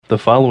The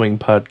following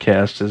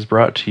podcast is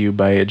brought to you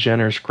by a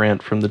generous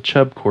grant from the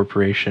Chubb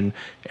Corporation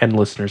and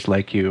listeners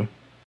like you.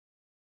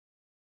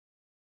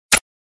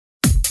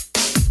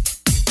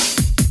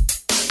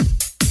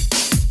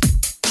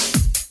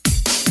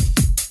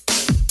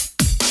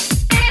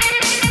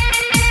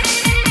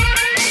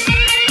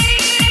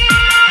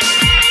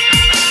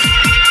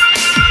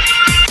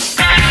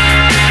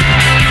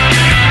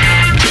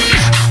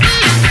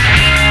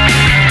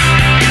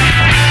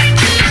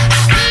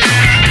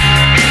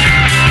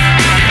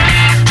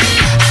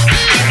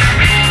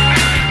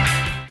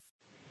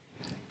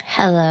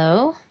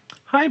 Hello?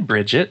 Hi,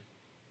 Bridget.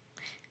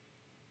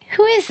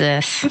 Who is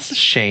this? This is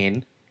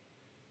Shane.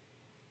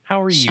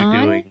 How are Sean?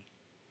 you doing?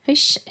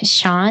 Who's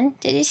Sean,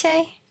 did you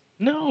say?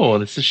 No,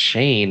 this is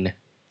Shane.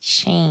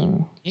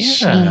 Shane. Yeah,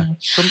 Shane.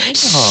 from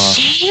Omaha.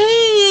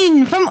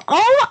 Shane! From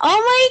Omaha?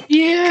 Oh my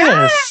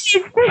Yes.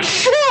 God! It's been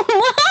so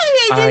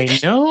long! I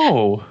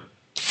know.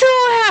 So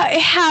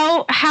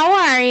how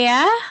are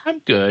ya? I'm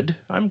good.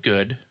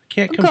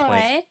 Can't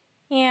complain. Good.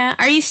 Yeah.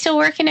 Are you still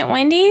working at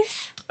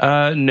Wendy's?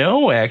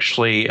 No,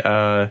 actually.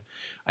 I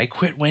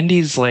quit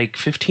Wendy's like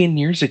 15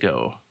 years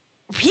ago.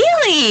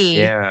 Really?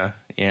 Yeah.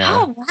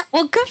 Oh, wow.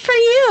 Well, good for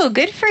you.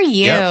 Good for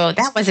you. Yep.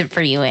 That wasn't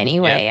for you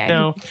anyway.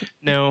 Yeah,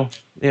 no,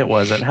 it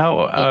wasn't. How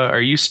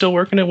are you still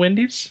working at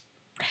Wendy's?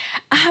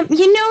 No,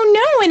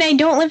 and I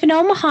don't live in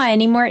Omaha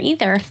anymore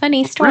either.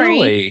 Funny story.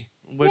 Really?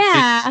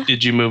 Yeah.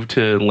 Did you move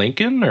to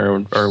Lincoln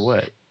or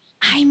what?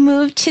 I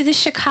moved to the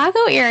Chicago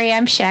area.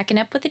 I'm shacking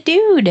up with a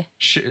dude.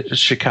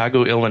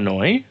 Chicago,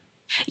 Illinois?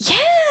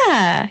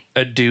 Yeah.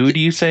 A dude,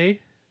 you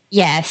say?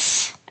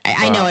 Yes.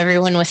 I know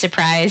everyone was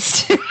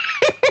surprised.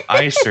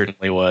 I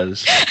certainly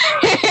was.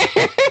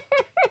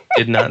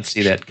 Did not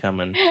see that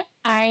coming.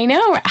 I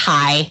know.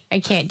 Hi. I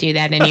can't do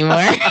that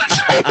anymore.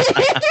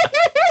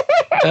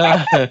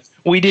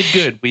 We did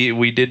good.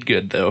 We did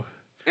good, though.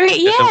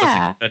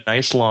 Yeah. That was a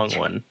nice long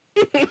one.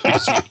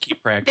 Just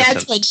keep practicing.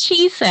 That's what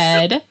she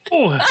said.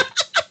 Oh.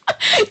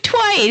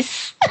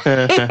 Twice.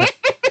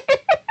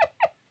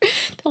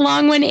 The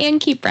long one and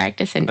keep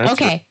practicing. That's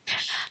okay.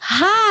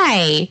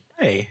 Hi.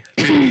 Hey.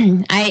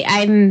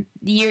 I'm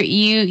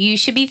you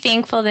should be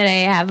thankful that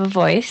I have a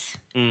voice.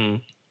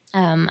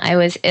 I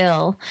was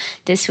ill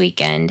this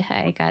weekend.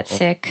 I got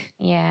sick.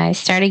 Yeah, I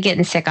started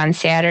getting sick on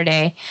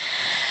Saturday.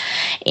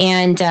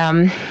 And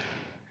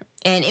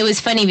it was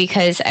funny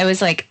because I was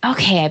like,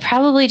 okay, I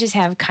probably just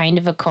have kind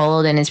of a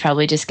cold and it's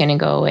probably just going to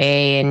go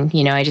away. And,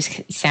 I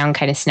just sound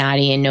kind of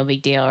snotty and no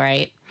big deal,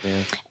 right?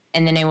 Yeah.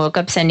 And then I woke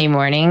up Sunday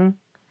morning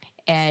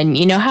and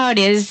you know how it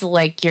is,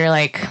 like, you're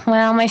like,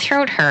 well, my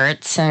throat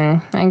hurts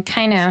and I'm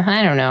kind of,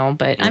 I don't know,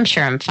 but I'm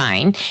sure I'm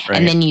fine. Right.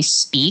 And then you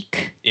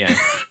speak. Yeah.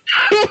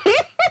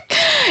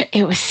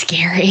 It was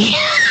scary.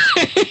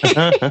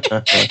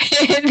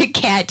 The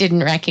cat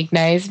didn't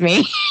recognize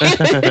me.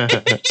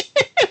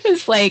 It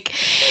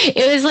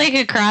was like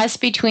a cross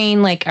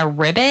between like a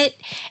ribbit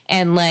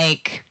and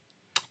like,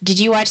 did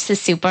you watch The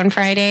Soup on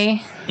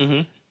Friday?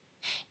 Mm-hmm.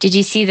 Did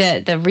you see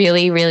the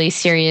really, really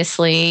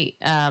seriously,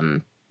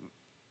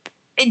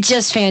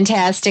 just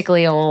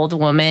fantastically old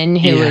woman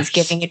who was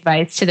giving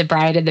advice to the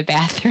bride in the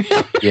bathroom?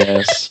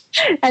 Yes.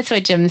 That's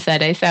what Jim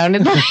said I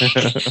sounded like.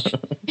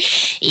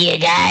 You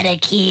gotta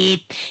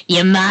keep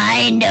your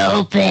mind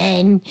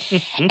open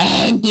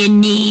and your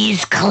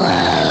knees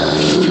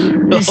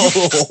closed.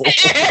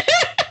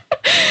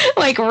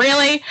 Like,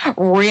 really?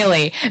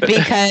 Really?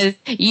 Because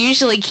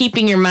usually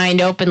keeping your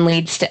mind open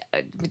leads to...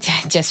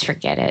 just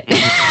forget it.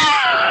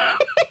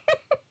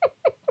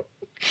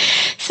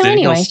 So Then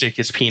anyway. he'll stick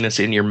his penis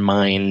in your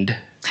mind.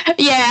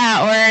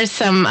 Yeah, or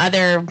some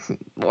other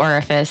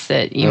orifice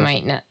that you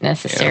might not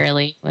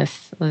necessarily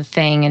with the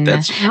thing. And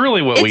that's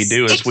really what we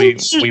do is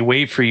we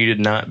wait for you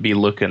to not be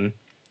looking.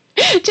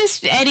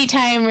 Just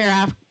anytime we're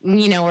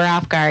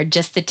off guard,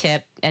 just the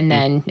tip, and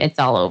then it's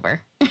all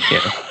over.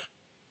 Yeah.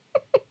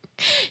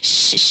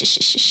 Shh, shh,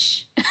 shh,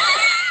 shh.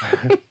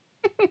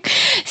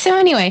 So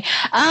anyway,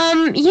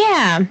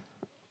 yeah.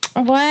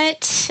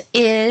 What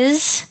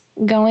is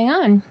going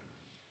on?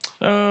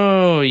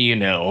 Oh,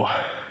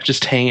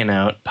 just hanging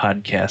out,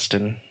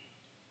 podcasting.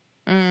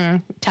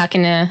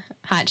 Talking to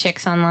hot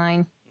chicks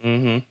online.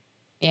 Mm-hmm.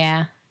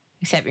 Yeah,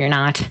 except you're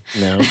not.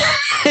 No.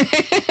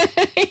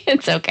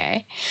 It's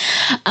okay.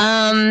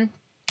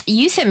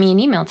 You sent me an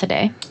email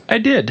today. I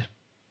did.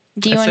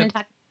 Do you want to talk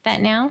about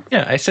that now?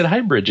 Yeah, I said,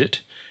 hi,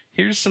 Bridget.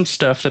 Here's some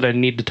stuff that I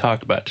need to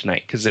talk about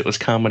tonight because it was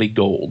comedy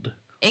gold.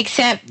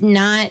 Except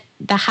not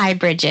the hi,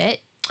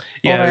 Bridget.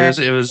 Yeah,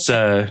 it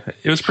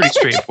was pretty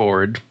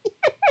straightforward.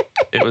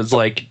 It was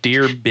like,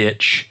 dear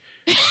bitch,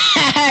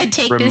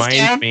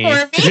 remind me,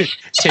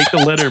 take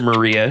the letter,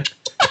 Maria,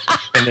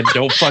 and then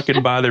don't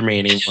fucking bother me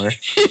anymore.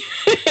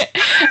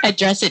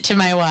 Address it to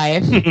my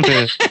wife.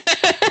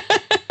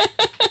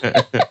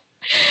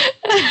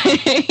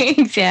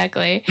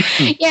 Exactly.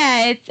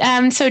 Yeah.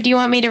 It's, so do you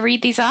want me to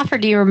read these off or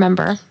do you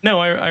remember? No,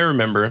 I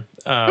remember.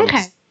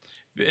 Okay.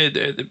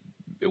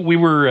 We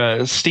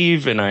were,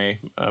 Steve and I,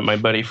 my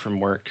buddy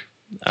from work.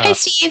 Hi,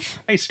 Steve.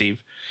 Hi,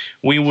 Steve.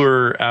 We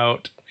were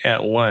out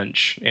at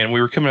lunch, and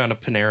we were coming out of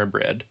Panera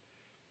Bread.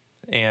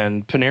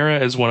 And Panera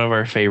is one of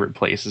our favorite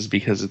places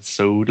because it's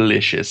so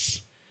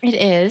delicious. It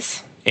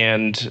is.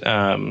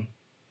 And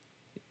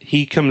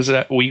he comes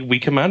out. We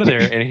come out of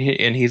there,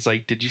 and he's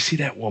like, "Did you see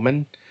that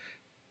woman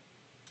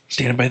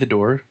standing by the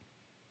door?"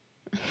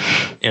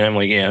 And I'm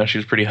like, "Yeah, she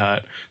was pretty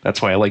hot.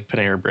 That's why I like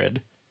Panera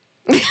Bread."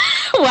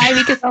 Why?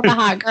 Because all the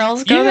hot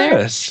girls go there?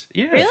 Yes.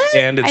 Yeah. Really?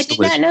 And it's I did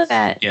not know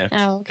that. Yeah.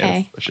 Oh,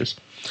 okay. It's delicious.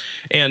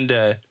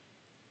 And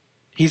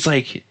he's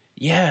like,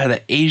 "Yeah,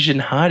 the Asian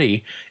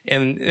hottie."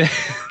 And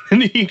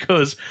and he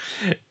goes,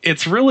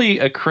 "It's really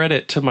a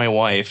credit to my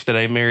wife that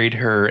I married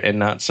her and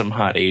not some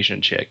hot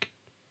Asian chick."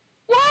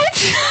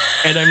 What?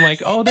 And I'm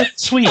like, "Oh,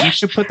 that's sweet. You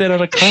should put that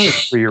on a card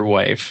for your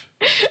wife."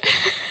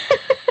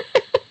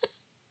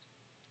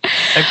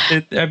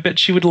 I bet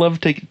she would love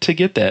to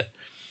get that.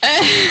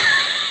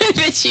 I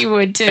bet she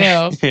would too.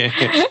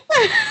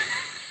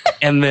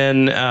 And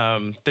then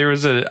there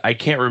was I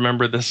can't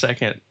remember the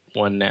second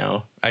one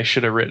now. I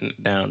should have written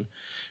it down.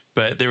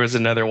 But there was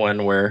another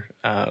one where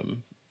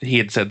he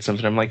had said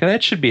something. I'm like,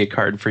 that should be a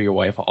card for your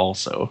wife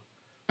also.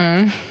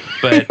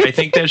 But I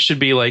think that should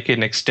be like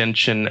an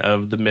extension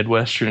of the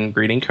Midwestern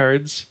greeting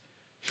cards.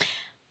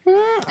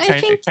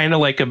 Kind of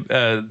like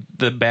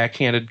the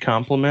backhanded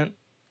compliment.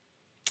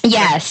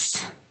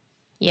 Yes.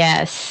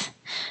 Yes.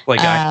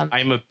 Like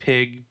I'm a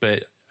pig,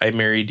 but I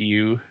married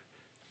you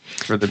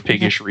for the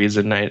piggish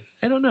reason. I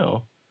don't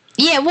know.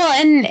 Yeah, well,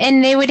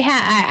 and they would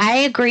have. I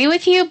agree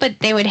with you, but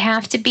they would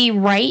have to be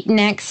right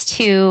next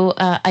to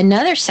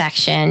another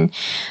section,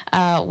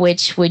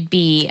 which would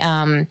be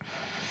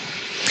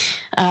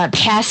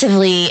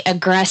passively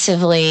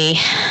aggressively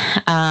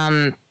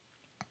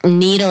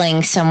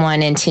needling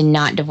someone into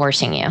not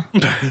divorcing you.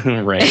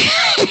 Right.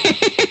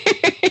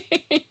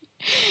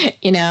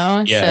 You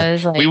know, yeah. So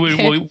it's like, we would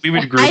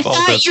group I all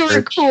thought the you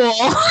were cool.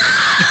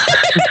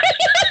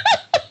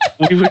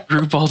 We would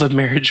group all the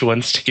marriage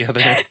ones together.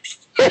 They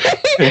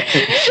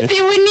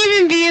wouldn't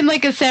even be in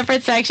like a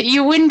separate section.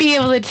 You wouldn't be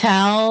able to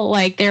tell.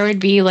 Like there would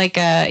be like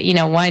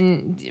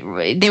one.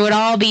 They would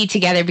all be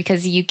together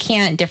because you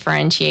can't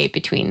differentiate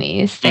between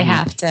these. They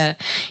have to.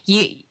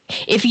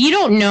 If you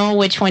don't know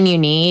which one you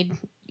need,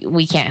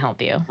 we can't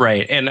help you.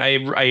 Right, and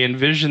I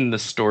envision the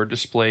store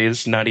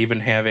displays not even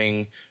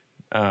having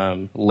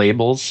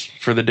labels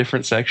for the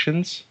different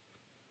sections.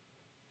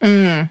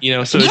 You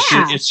know, so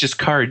it's just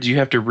cards. You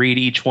have to read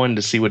each one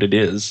to see what it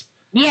is.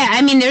 Yeah,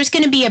 I mean, there's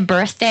going to be a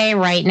birthday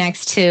right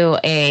next to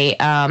a,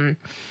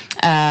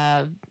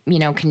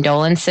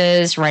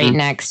 condolences right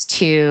next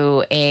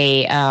to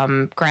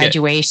a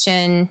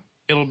graduation. Yeah.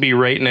 It'll be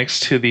right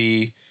next to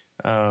the,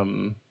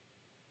 I'm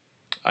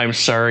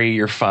sorry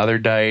your father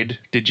died.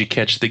 Did you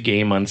catch the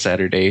game on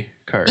Saturday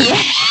card?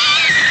 Yeah.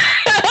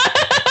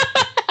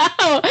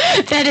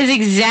 That is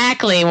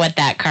exactly what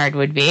that card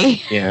would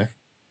be. Yeah.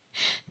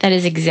 That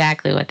is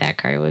exactly what that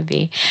card would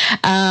be.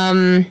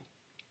 I'm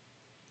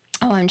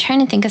trying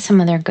to think of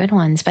some other good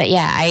ones. But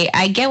yeah,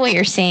 I get what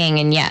you're saying.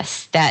 And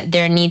yes, that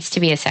there needs to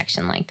be a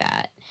section like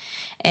that.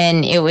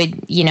 And it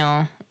would,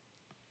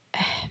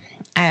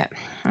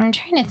 I'm trying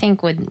to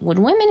think, would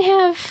women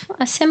have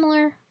a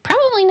similar?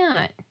 Probably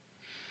not.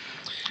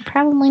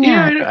 Probably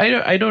not.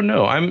 Yeah, I don't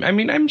know.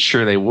 I'm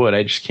sure they would.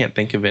 I just can't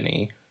think of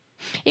any.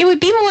 It would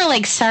be more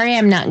like, sorry,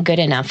 I'm not good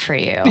enough for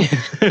you.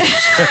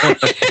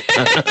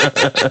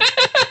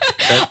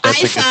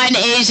 I saw an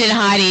Asian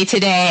hottie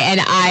today, and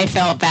I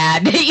felt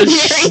bad that you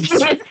married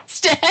me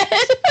instead.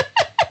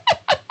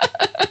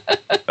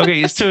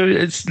 Okay,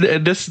 so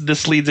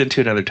this leads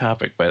into another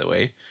topic, by the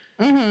way.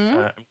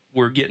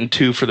 We're getting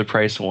 2 for the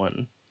price of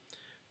 1.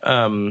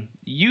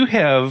 You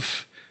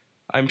have,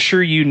 I'm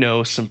sure you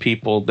know some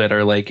people that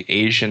are like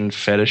Asian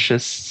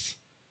fetishists.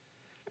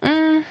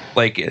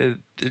 Like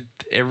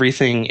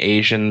everything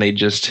Asian, they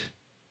just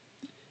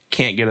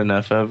can't get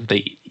enough of.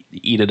 They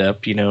eat it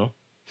up, you know.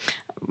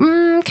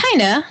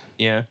 Kinda.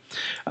 Yeah.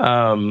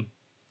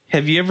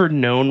 Have you ever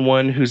known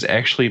one who's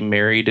actually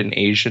married an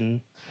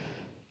Asian?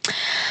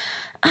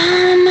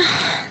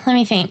 Let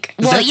me think.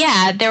 Well,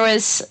 yeah, there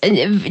was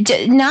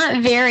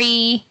not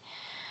very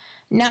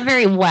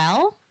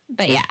well,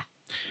 but yeah.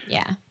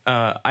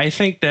 I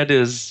think that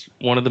is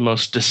one of the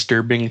most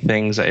disturbing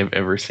things I've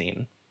ever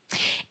seen.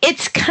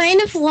 It's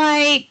kind of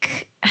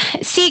like,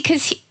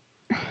 because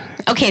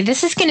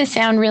this is going to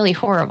sound really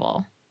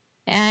horrible.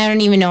 And I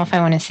don't even know if I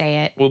want to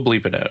say it. We'll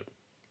bleep it out.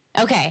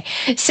 Okay,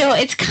 so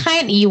it's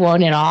you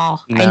won't at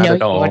all. Not I know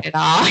at all. You won't at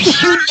all.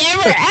 You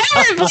never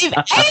ever bleep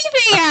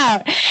anything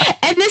out.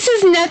 And this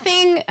is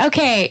nothing.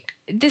 Okay,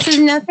 this is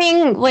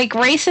nothing like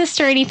racist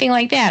or anything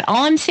like that.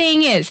 All I'm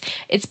saying is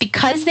it's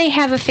because they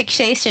have a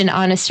fixation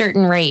on a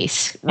certain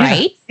race,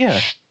 right? Yeah.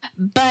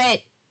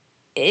 But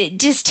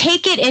just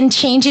take it and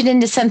change it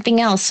into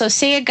something else. So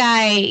say a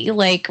guy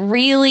like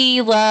really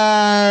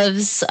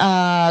loves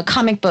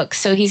comic books,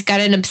 so he's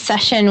got an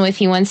obsession with,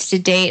 he wants to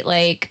date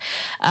like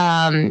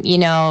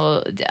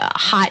a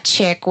hot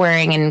chick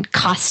wearing a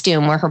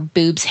costume where her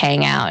boobs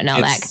hang out and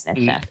all that kind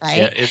of stuff, right?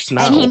 Yeah, it's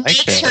not. And he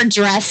makes her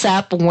dress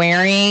up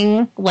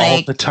wearing like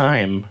all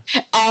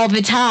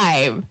the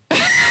time.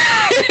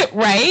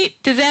 Right?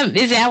 Is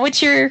that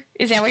what you're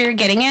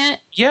getting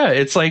at? Yeah,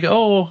 it's like,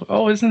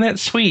 oh, isn't that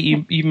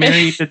sweet? You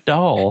married a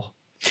doll.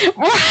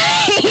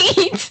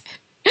 Right.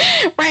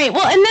 Right.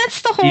 Well, and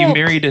that's the whole. You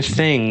married a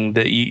thing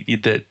that's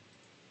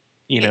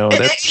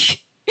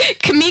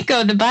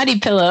Kamiko, the body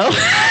pillow.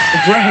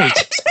 Right.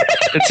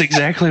 That's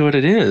exactly what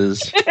it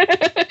is.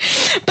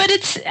 But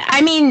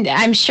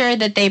I'm sure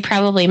that they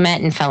probably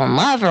met and fell in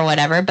love or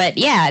whatever. But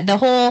yeah, the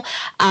whole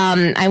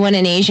I want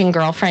an Asian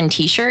girlfriend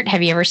t-shirt.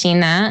 Have you ever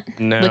seen that?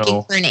 No.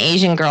 Looking for an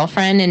Asian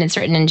girlfriend, and it's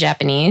written in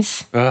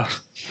Japanese. Ugh.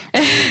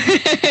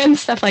 And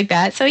stuff like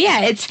that. So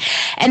yeah,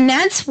 and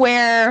that's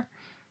where,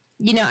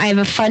 I have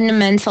a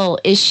fundamental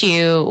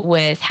issue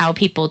with how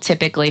people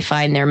typically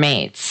find their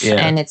mates. Yeah.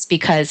 And it's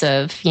because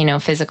of,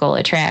 physical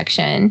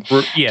attraction.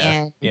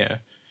 Yeah.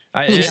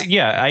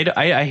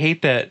 I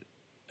hate that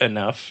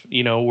enough,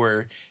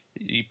 where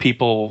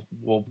people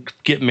will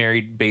get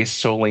married based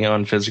solely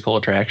on physical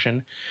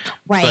attraction.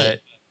 Right.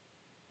 But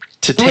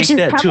to take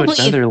that to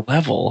another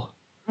level.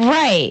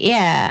 Right.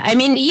 Yeah.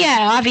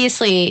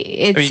 Obviously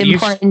it's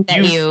important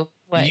that you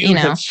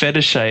have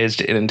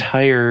fetishized an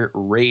entire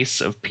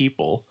race of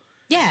people.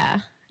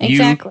 Yeah,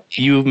 exactly.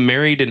 You've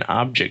married an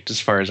object as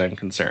far as I'm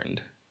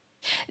concerned.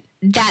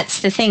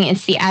 That's the thing.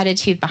 It's the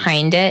attitude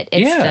behind it.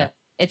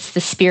 It's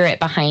the spirit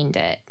behind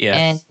it.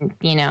 Yes. And,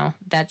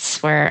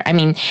 that's where, I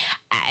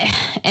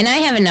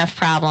have enough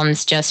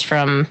problems just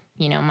from,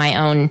 my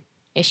own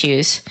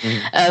issues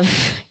of,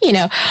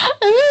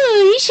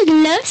 you should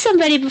love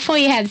somebody before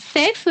you have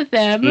sex with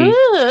them.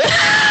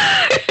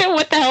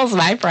 What the hell's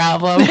my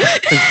problem?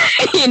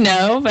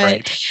 But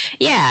right.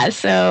 Yeah,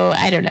 so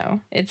I don't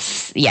know.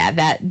 It's,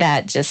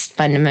 that just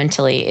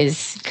fundamentally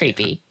is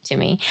creepy to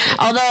me.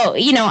 Although,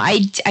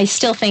 I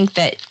still think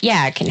that,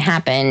 it can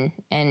happen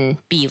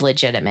and be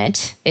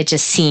legitimate. It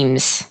just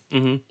seems,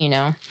 I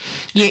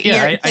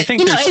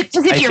think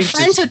because if you're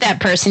friends with that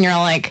person, you're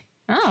all like,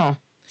 oh,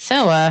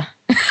 so,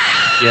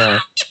 yeah.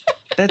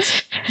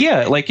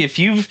 Like if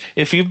you've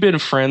been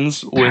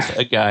friends with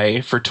a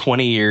guy for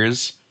 20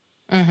 years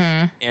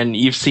and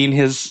you've seen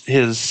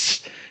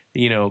his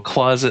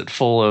closet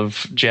full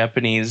of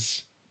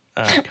Japanese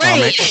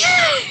comics.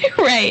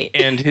 Right.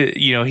 And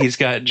he's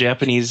got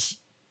Japanese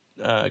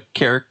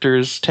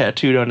characters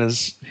tattooed on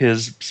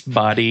his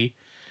body.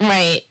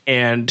 Right.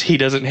 And he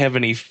doesn't have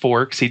any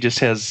forks, he just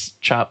has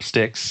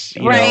chopsticks,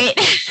 right.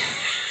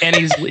 And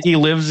he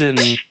lives in,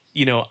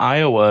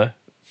 Iowa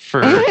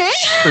for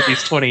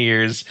these 20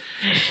 years,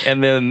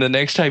 and then the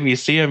next time you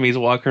see him, he's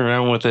walking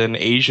around with an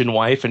Asian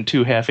wife and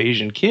 2 half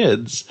Asian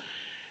kids.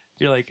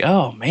 You're like,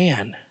 oh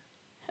man,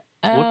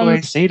 what do I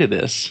say to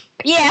this?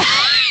 Yeah,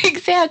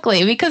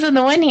 exactly. Because on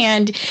the one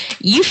hand,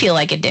 you feel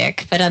like a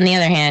dick, but on the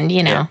other hand,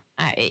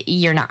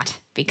 you're not,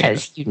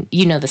 because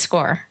you know the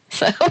score.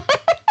 So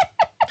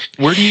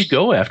where do you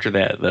go after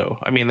that, though?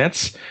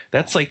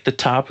 That's like the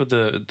top of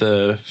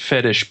the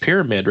fetish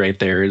pyramid right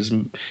there.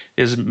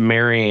 Is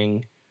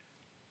marrying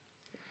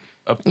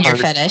a part your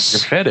fetish.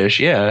 Your fetish,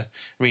 yeah.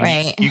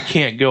 Right. You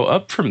can't go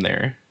up from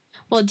there.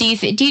 Well, do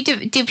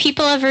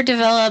people ever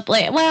develop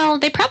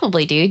they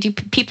probably do. Do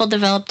people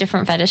develop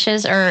different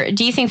fetishes, or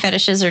do you think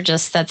fetishes are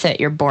just that's it?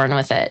 You're born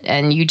with it,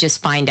 and you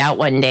just find out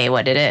one day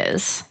what it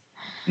is.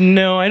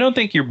 No, I don't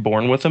think you're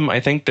born with them. I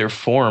think they're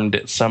formed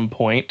at some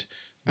point,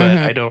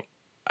 but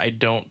I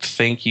don't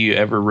think you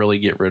ever really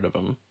get rid of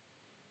them.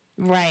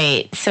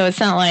 Right. So it's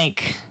not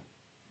like.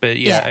 But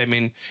you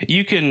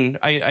can.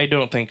 I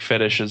don't think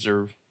fetishes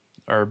are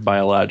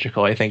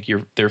biological. I think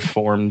they're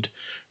formed,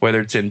 whether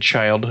it's in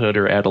childhood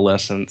or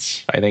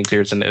adolescence. I think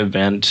there's an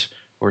event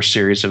or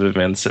series of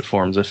events that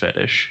forms a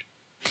fetish.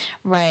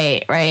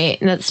 Right.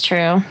 That's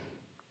true.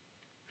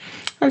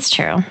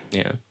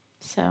 Yeah.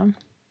 So,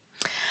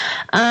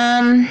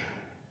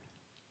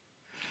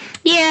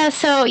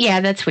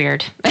 that's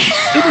weird.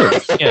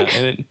 It is.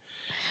 Yeah.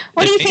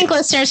 What do you think,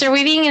 listeners? Are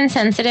we being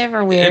insensitive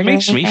or weird? It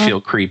makes me feel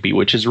creepy,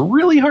 which is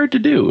really hard to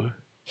do.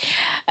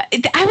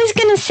 I was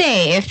going to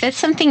say, if that's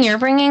something you're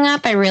bringing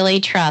up, I really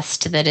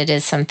trust that it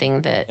is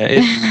something that...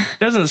 It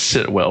doesn't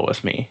sit well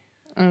with me.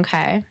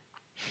 Okay.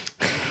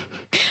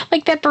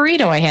 Like that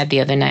burrito I had the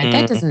other night.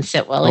 That doesn't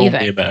sit well either.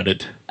 Tell me about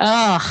it.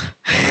 Oh,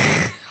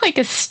 like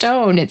a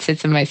stone it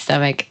sits in my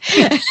stomach.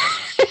 Like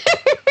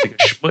a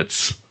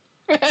schmutz.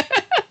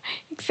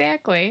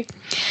 Exactly.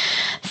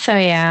 So,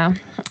 yeah.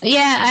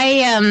 Yeah,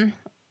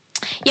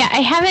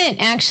 I haven't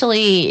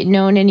actually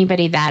known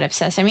anybody that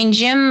obsessed.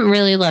 Jim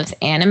really loves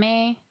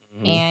anime,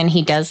 and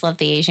he does love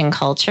the Asian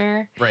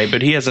culture. Right,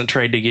 but he hasn't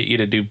tried to get you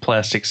to do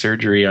plastic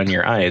surgery on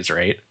your eyes,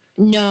 right?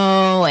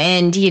 No,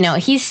 and,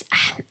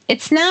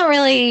 it's not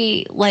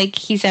really like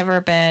he's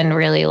ever been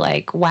really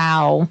like,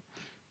 wow,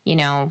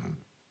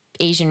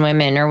 Asian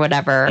women or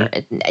whatever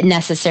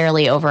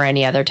necessarily over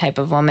any other type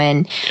of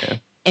woman. Yeah.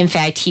 In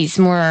fact, he's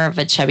more of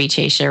a chubby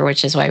chaser,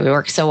 which is why we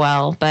work so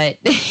well. But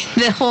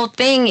the whole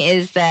thing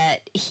is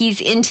that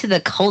he's into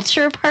the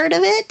culture part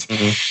of it.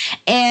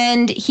 Mm-hmm.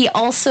 And he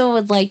also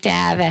would like to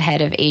have a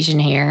head of Asian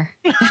hair.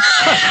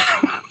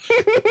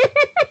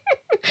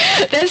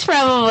 That's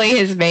probably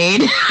his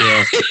main.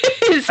 Yeah.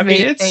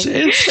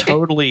 It's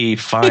totally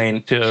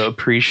fine to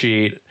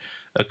appreciate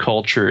a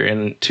culture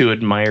and to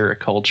admire a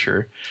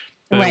culture.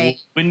 But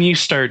right. When you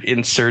start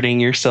inserting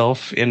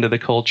yourself into the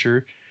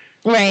culture,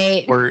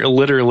 right, or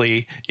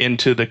literally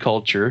into the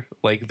culture,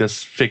 like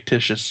this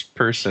fictitious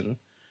person,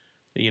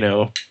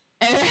 Oh,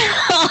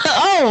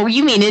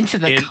 you mean into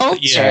the culture?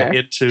 Yeah,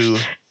 into.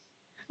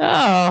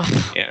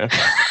 Oh. Yeah.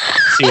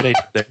 See what I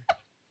did there?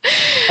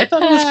 I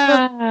thought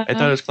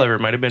it was clever.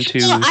 It might have been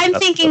too. I'm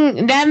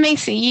thinking that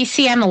makes you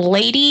see. I'm a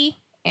lady,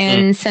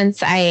 and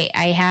since I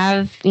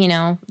have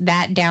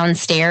that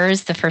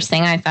downstairs, the first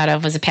thing I thought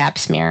of was a pap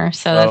smear.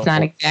 So that's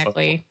not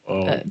exactly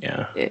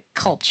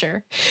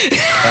culture.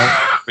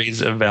 That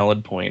raises a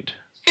valid point.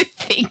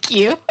 Thank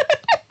you.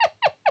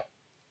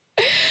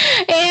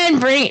 And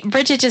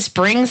Bridget just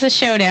brings the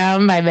show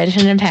down by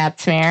mentioning pap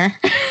smear.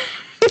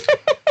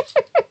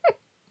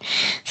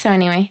 So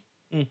anyway.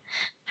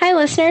 Hi,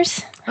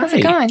 listeners. How's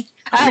it going?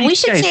 We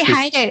should say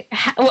hi to...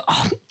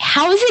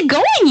 how's it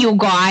going, you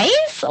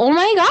guys? Oh,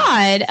 my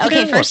God.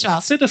 Okay, first of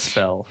all... Sit a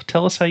spell.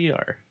 Tell us how you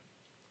are.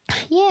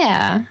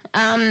 Yeah.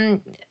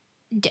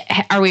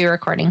 Are we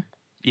recording?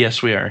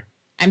 Yes, we are.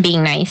 I'm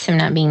being nice. I'm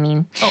not being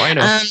mean. Oh, I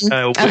know.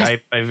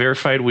 I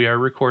verified we are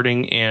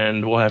recording,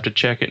 and we'll have to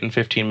check it in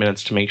 15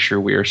 minutes to make sure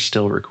we are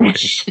still recording.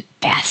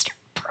 Bastard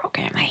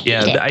program. I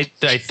hate it.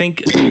 I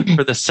think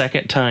for the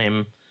second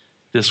time...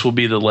 This will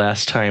be the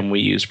last time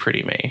we use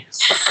Pretty May.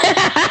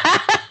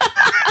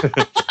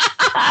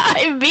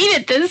 I beat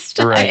it this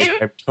time.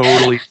 Right. I'm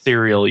totally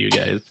serial, you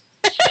guys.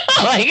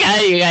 Oh my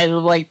God, you guys are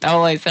like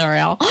totally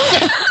serial.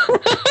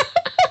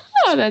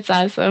 Oh, that's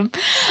awesome.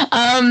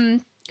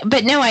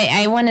 But no,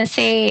 I want to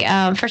say,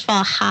 first of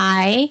all,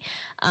 hi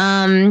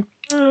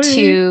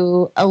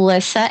to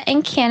Alyssa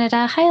in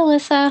Canada. Hi,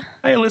 Alyssa.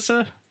 Hi,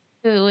 Alyssa.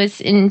 Who was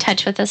in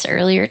touch with us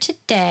earlier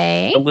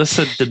today.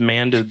 Alyssa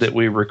demanded that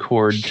we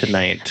record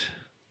tonight.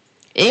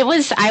 I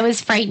was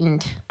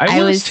frightened.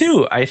 I was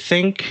too. I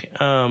think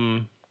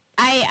I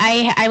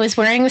was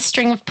wearing a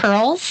string of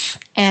pearls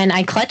and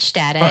I clutched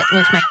at it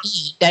with my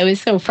feet. I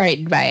was so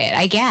frightened by it.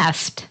 I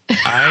gasped.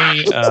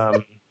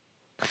 I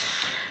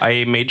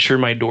made sure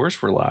my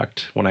doors were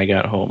locked when I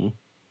got home.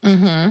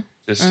 Mm-hmm.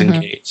 Just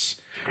in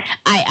case.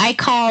 I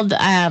called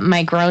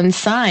my grown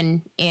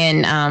son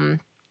in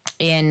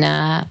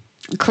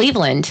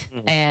Cleveland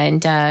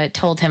and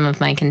told him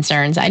of my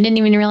concerns. I didn't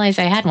even realize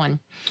I had one,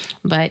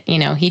 but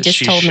he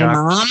just told me,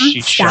 "Mom,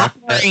 stop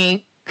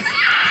worrying."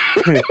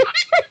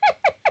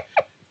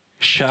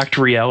 Shocked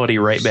reality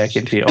right back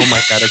into you. Oh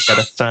my God, I've got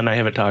a son I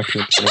haven't talked to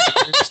in 20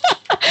 years.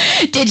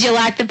 Did you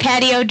lock the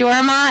patio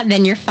door, Ma?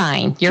 Then you're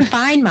fine. You're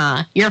fine,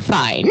 Ma. You're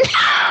fine.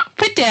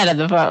 Put Dad on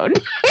the phone.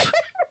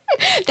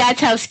 That's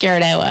how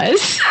scared I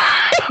was.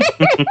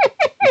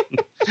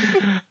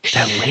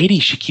 That lady,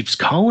 she keeps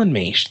calling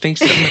me. She thinks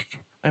that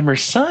I'm her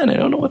son. I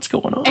don't know what's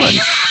going on.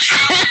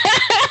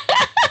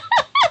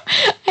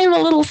 I'm a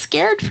little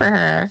scared for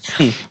her.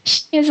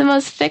 She has the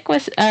most thick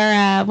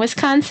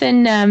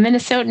Wisconsin,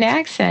 Minnesotan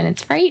accent.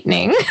 It's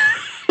frightening.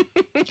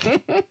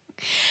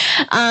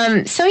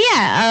 So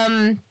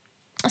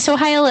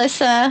hi,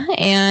 Alyssa,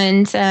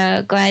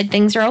 and glad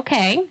things are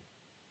okay.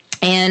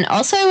 And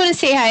also I want to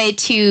say hi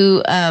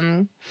to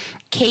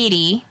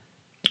Katie.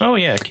 Oh,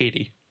 yeah,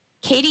 Katie.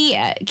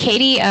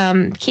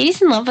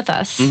 Katie's in love with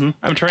us.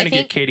 Mm-hmm. I'm trying to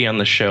get Katie on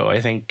the show. I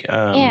think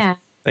I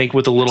think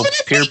with a little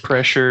peer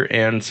pressure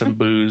and some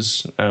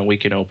booze, we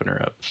can open her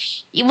up.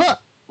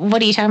 Well,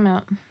 what are you talking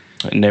about?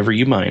 Never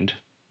you mind.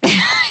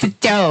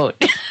 Don't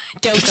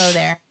go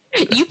there.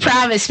 You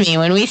promised me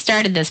when we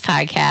started this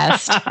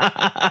podcast.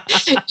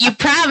 You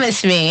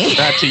promised me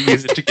not to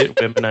use it to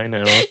get women. I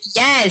know.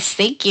 Yes,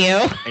 thank you.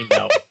 I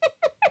know.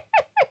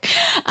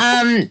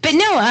 But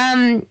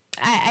no.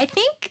 I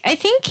think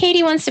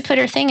Katie wants to put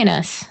her thing in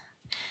us.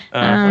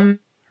 Her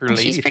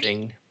lady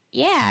thing.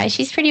 Yeah,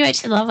 she's pretty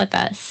much in love with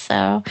us.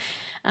 So,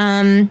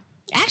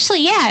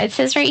 actually, yeah, it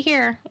says right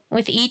here,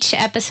 with each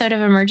episode of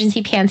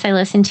Emergency Pants I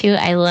listen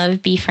to, I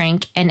love B.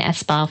 Frank and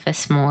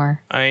Esbalfus more.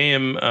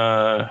 I'm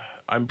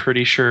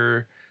pretty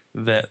sure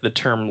that the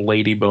term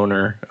lady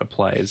boner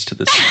applies to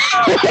this.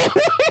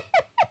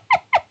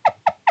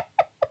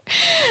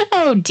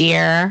 Oh,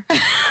 dear.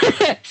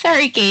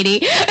 Sorry,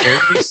 Katie.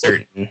 Very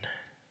certain.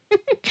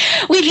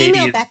 We've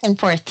emailed back and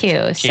forth,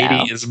 too.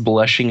 Katie is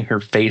blushing her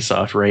face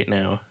off right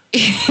now.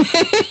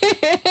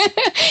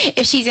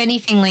 If she's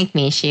anything like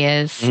me, she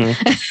is.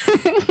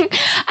 Mm-hmm.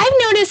 I've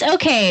noticed,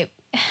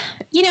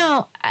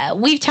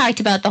 we've talked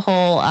about the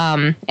whole,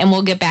 and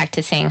we'll get back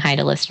to saying hi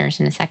to listeners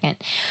in a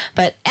second.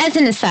 But as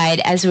an aside,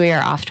 as we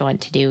are often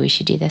to do, we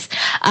should do this.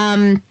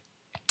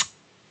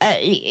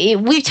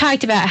 we've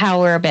talked about how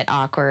we're a bit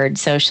awkward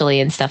socially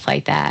and stuff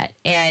like that.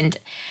 And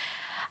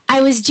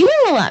I was doing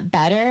a lot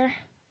better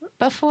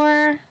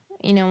before,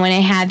 when I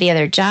had the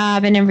other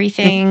job and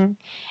everything.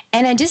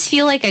 And I just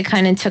feel like I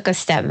kind of took a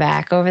step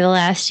back over the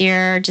last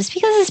year just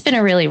because it's been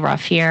a really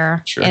rough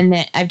year. Sure. And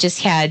that I've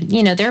just had,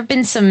 there have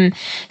been some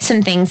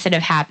things that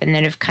have happened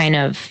that have kind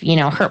of,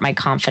 hurt my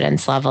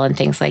confidence level and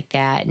things like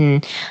that.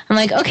 And I'm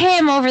like, okay,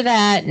 I'm over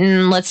that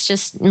and let's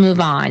just move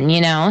on,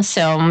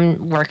 So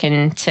I'm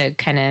working to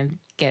kind of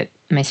get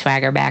my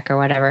swagger back or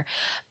whatever.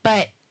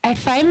 But I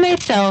find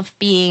myself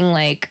being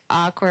like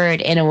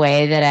awkward in a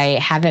way that I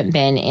haven't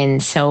been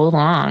in so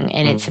long,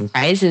 and it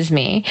surprises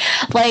me.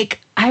 Like,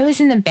 I was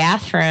in the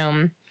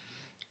bathroom,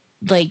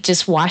 like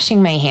just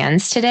washing my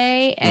hands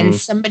today, and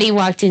somebody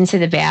walked into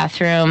the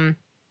bathroom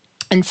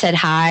and said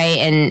hi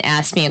and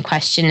asked me a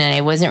question, and I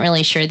wasn't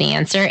really sure the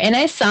answer. And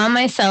I saw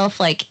myself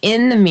like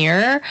in the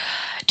mirror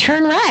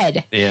turn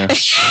red. Yeah. And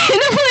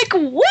I'm like,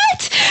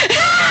 what?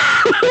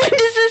 When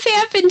does this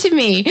happen to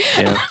me?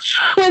 Yeah.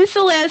 When's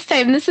the last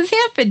time this has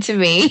happened to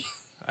me?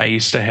 I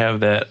used to have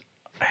that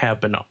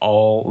happen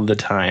all the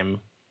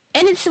time.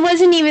 And it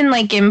wasn't even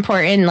like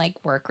important,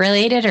 like work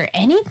related or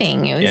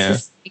anything. It was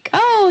just like,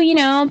 oh,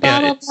 blah,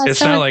 blah, blah.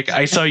 It's not like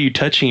I saw you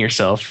touching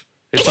yourself.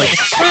 It's like,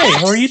 hey,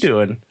 how are you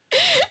doing?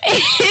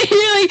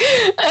 You're like,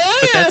 oh,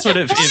 but that's what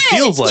it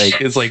feels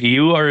like. It's like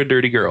you are a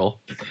dirty girl.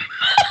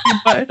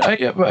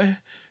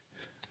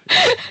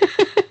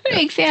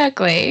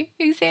 Exactly.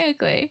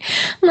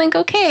 I'm like,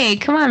 okay,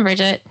 come on,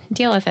 Bridget,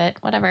 deal with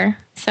it, whatever.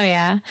 So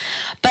yeah,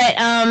 but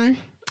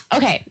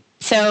okay.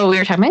 So we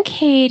were talking about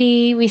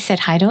Katie. We said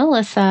hi to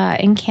Alyssa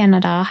in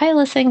Canada. Hi,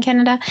 Alyssa in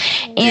Canada.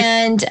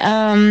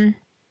 And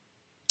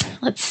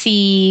let's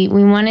see.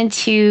 We wanted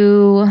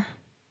to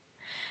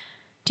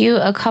do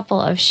a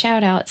couple of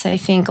shout outs, I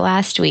think,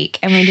 last week,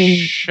 and we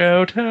didn't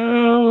shout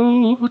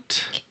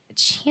out a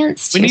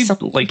chance to. We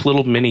need like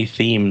little mini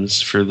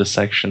themes for the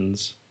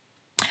sections.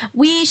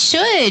 We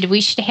should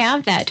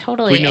have that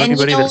totally. We know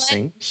anybody that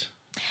sings?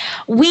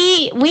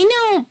 We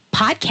know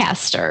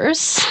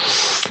podcasters.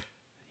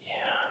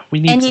 Yeah, we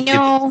need to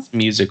get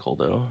musical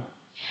though.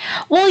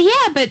 Well,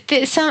 yeah, but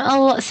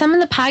some of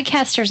the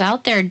podcasters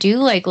out there do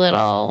like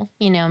little,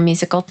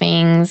 musical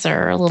things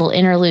or little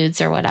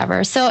interludes or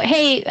whatever. So,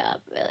 hey,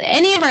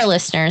 any of our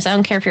listeners, I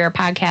don't care if you're a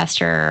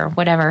podcaster or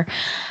whatever,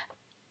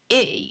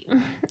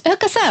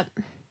 hook us up.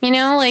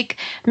 Like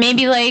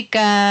maybe like,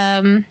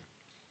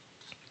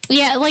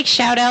 like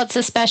shout outs,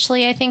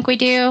 especially. I think we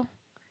do.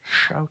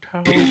 Shout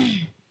outs.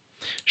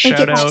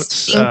 Shout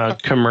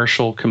outs,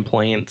 commercial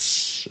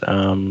complaints.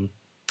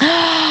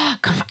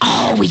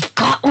 Oh, we've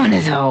got one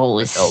of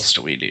those. What else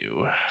do we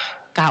do?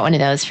 Got one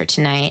of those for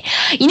tonight.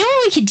 You know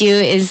what we could do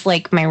is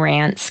like my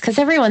rants, because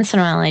every once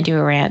in a while I do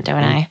a rant,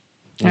 don't I?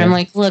 And I'm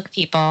like, look,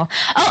 people.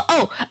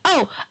 Oh.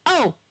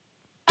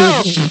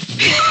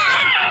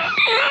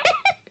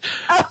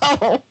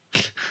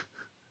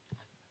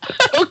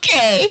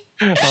 Okay.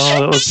 Oh,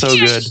 that was so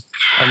good.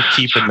 I'm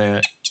keeping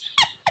that.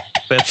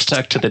 That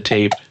stuck to the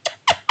tape.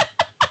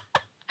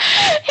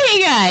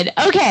 Hang on.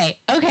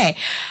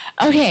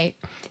 Okay.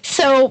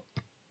 So,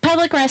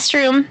 public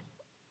restroom.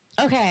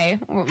 Okay.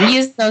 We're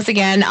using those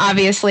again,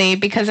 obviously,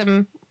 because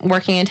I'm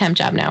working a temp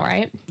job now,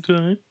 right?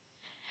 Good.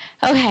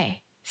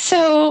 Okay.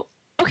 So,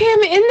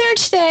 I'm in there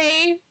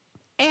today.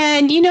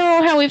 And you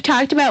know how we've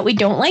talked about we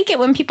don't like it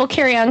when people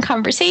carry on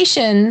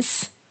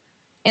conversations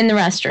in the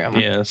restroom.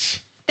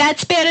 Yes.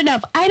 That's bad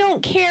enough. I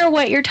don't care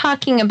what you're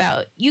talking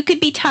about. You could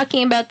be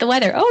talking about the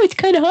weather. Oh, it's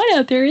kind of hot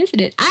out there,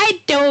 isn't it?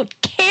 I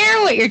don't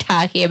care what you're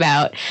talking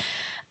about.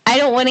 I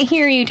don't want to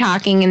hear you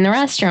talking in the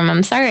restroom.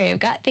 I'm sorry. I've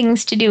got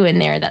things to do in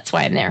there. That's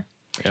why I'm there.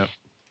 Yep.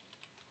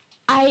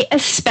 I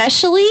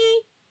especially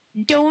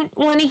don't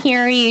want to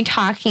hear you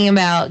talking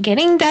about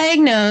getting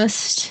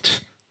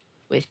diagnosed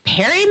with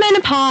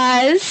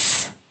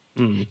perimenopause.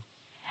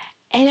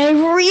 And I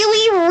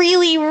really,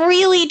 really,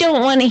 really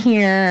don't want to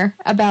hear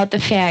about the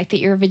fact that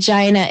your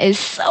vagina is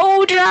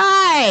so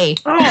dry.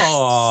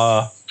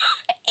 Aww.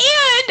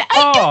 And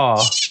I don't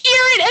want to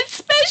hear it,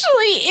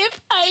 especially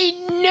if I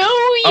know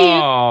you.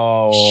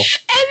 Oh.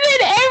 And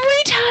then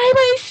every time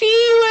I see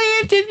you, I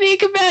have to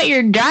think about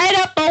your dried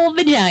up old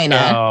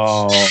vagina.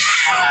 Oh.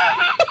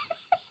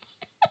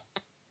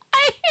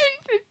 I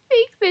have to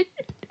think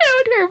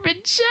about her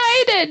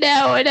vagina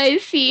now when I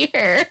see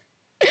her.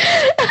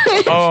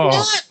 It's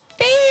not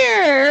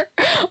fair.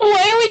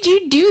 Why would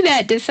you do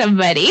that to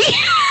somebody?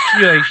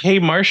 You're like, hey,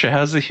 Marcia,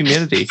 how's the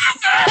humidity?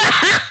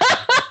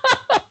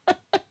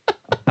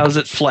 How's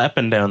it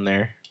flapping down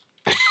there?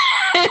 Is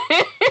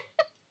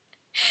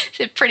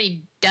it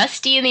pretty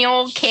dusty in the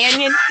old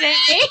canyon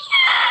today?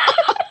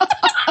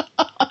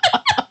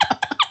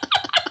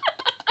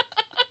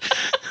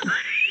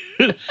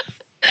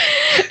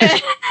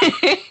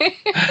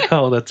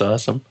 Oh, that's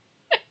awesome.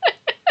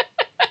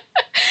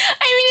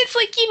 It's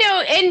like,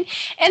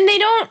 and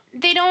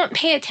they don't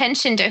pay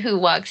attention to who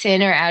walks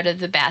in or out of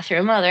the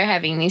bathroom while they're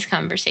having these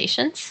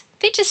conversations.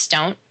 They just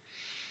don't.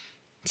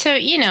 So,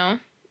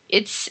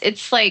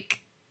 it's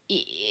like,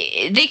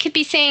 they could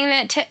be saying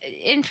that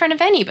in front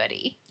of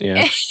anybody.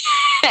 Yeah.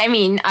 I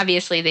mean,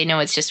 obviously they know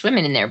it's just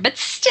women in there, but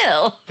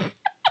still.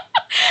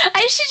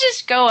 I should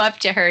just go up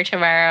to her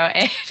tomorrow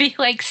and be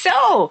like,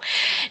 so,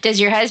 does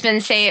your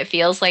husband say it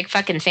feels like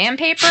fucking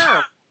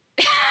sandpaper?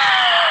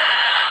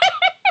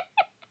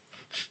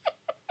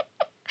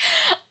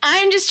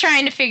 I'm just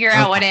trying to figure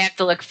out what I have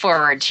to look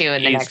forward to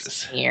in the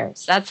next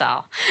years. That's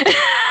all.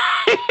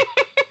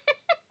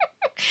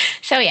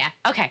 So, yeah.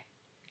 Okay.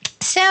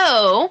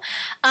 So,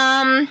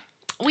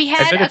 we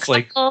had a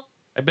couple...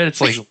 I bet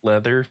it's like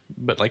leather,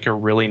 but like a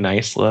really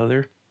nice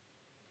leather.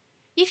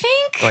 You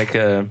think? Like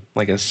a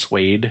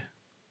suede.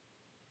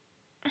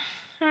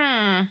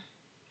 I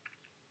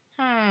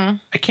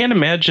can't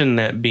imagine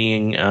that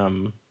being I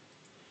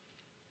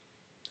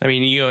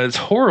mean, it's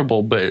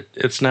horrible, but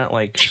it's not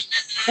like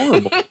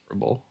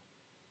horrible.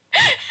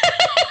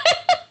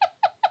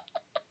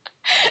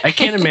 I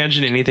can't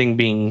imagine anything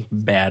being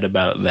bad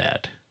about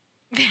that.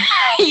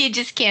 You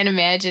just can't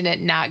imagine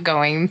it not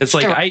going. It's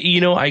like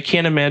I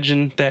can't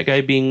imagine that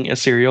guy being a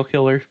serial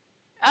killer.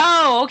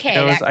 Oh,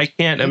 okay. I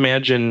can't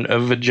imagine a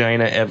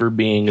vagina ever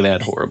being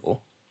that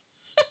horrible.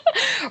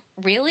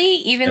 Really?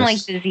 Even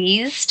like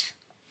diseased?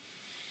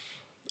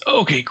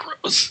 Okay,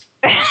 gross.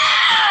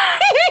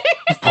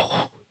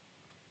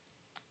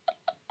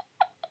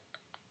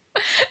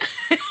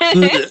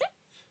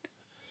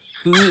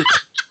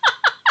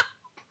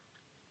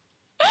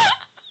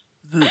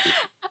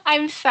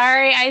 I'm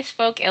sorry I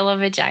spoke ill of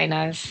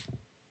vaginas.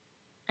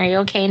 Are you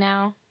okay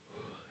now?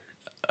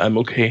 I'm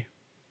okay.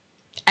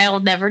 I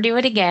will never do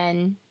it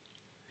again.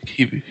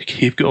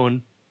 Keep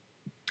going.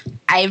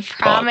 I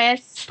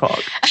promise.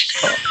 Talk.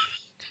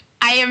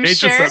 I am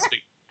sure.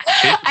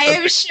 I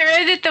am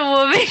sure that the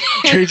woman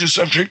change the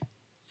subject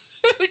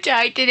who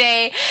died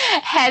today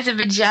has a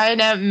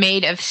vagina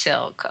made of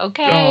silk.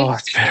 Okay. Oh,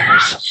 that's better.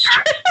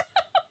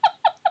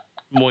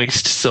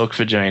 Moist silk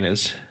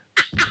vaginas.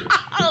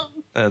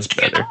 That's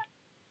better.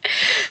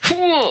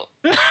 Oh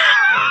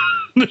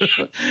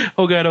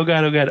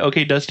god.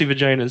 Okay, dusty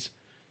vaginas.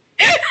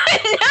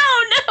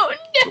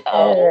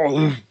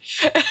 No.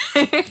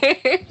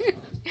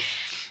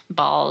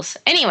 Balls.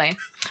 Anyway.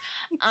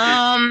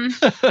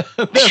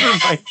 That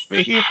reminds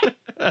me.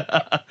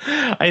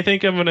 I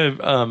think I'm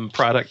gonna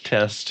product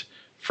test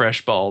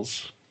fresh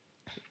balls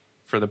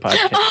for the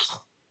podcast.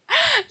 Oh,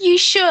 you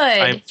should.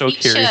 I'm so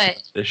curious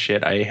about this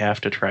shit. I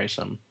have to try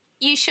some.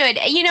 You should.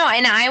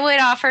 And I would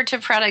offer to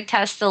product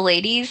test the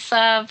ladies'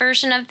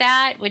 version of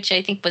that, which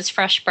I think was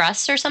fresh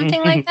breasts or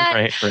something like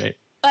that. Right.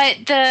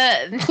 But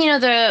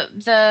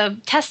the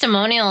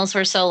testimonials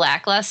were so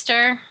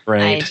lackluster.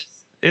 Right.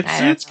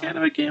 It's kind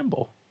of a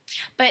gamble.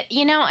 But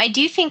I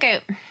do think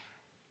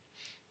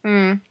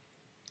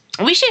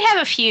we should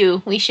have a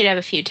few. We should have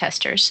a few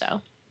testers.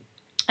 So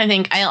I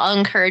think I'll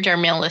encourage our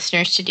male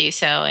listeners to do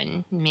so,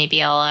 and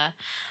maybe I'll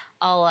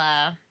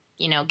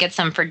get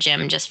some for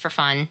Jim just for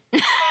fun.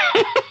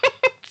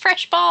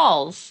 Fresh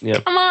balls.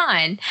 Yep. Come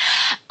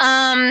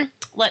on.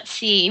 Let's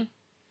see.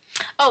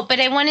 Oh, but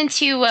I wanted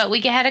to,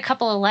 we had a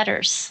couple of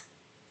letters,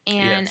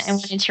 and yes. I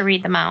wanted to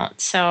read them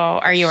out. So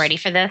are you ready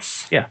for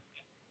this? Yeah.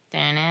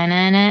 I'm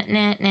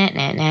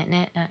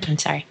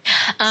sorry.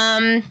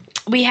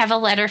 We have a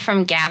letter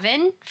from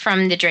Gavin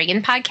from the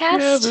Dragon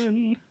Podcast.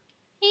 Gavin.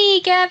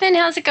 Hey, Gavin,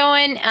 how's it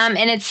going?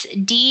 And it's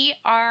DRAGEN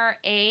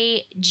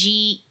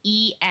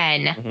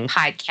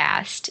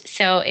podcast.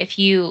 So if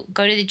you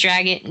go to the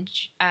Dragon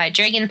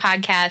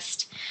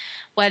Podcast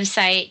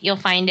website, you'll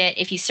find it.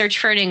 If you search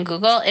for it in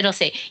Google, it'll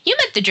say, you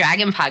met the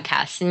Dragon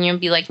Podcast. And you'll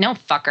be like, no,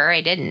 fucker,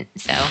 I didn't.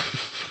 So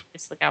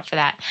just look out for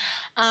that.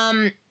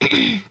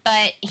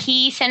 But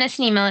he sent us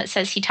an email that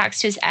says he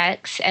talks to his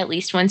ex at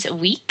least once a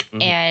week.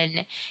 Mm-hmm.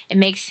 And it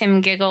makes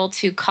him giggle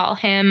to call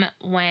him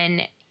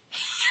when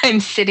I'm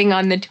sitting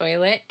on the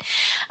toilet.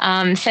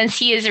 Since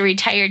he is a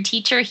retired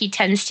teacher, he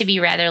tends to be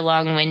rather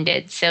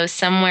long-winded. So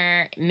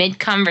somewhere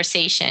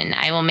mid-conversation,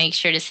 I will make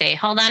sure to say,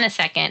 hold on a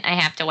second, I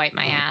have to wipe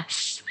my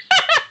ass.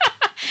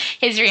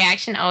 His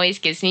reaction always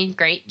gives me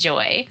great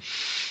joy.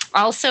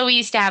 Also, we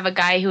used to have a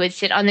guy who would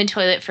sit on the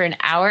toilet for an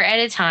hour at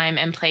a time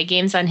and play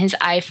games on his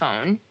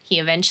iPhone. He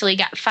eventually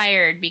got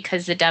fired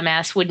because the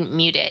dumbass wouldn't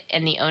mute it,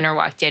 and the owner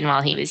walked in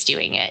while he was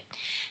doing it.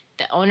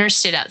 The owner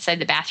stood outside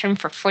the bathroom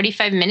for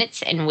 45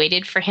 minutes and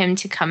waited for him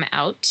to come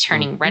out,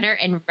 turning redder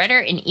and redder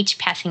in each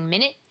passing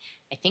minute.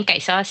 I think I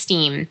saw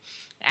steam.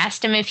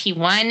 Asked him if he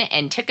won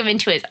and took him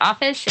into his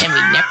office, and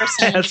we never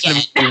saw him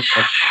again.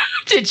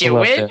 Did you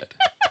win?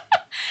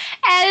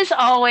 As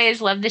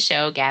always, love the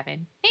show,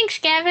 Gavin. Thanks,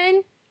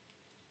 Gavin.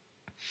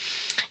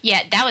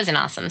 Yeah, that was an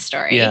awesome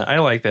story. Yeah, I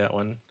like that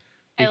one.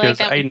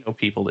 Because I know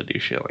people that do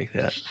shit like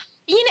that.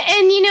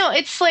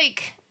 It's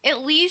like,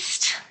 at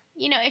least,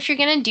 if you're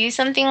going to do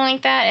something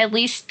like that, at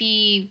least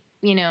be,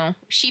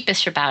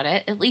 sheepish about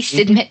it. At least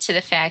admit to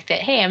the fact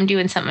that, hey, I'm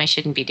doing something I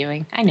shouldn't be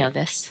doing. I know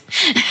this.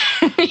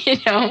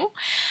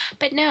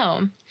 But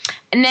no.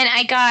 And then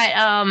I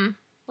got,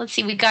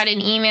 we got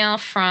an email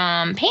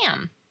from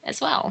Pam as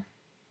well.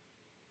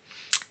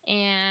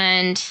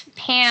 And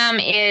Pam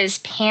is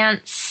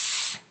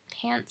Pants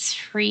Pants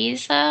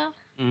Frieza?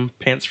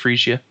 Pants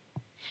Frisia.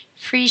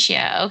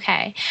 Frisia,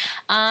 okay.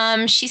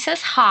 She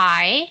says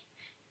hi.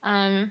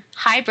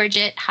 Hi,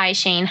 Bridget. Hi,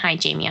 Shane. Hi,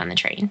 Jamie on the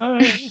train.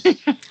 Hi.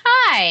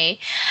 Hi.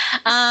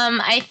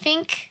 I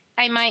think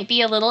I might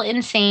be a little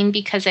insane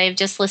because I've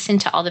just listened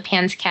to all the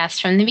Pans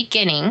casts from the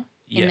beginning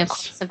in the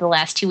course of the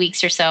last 2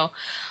 weeks or so.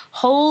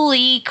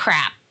 Holy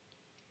crap.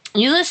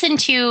 You listened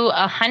to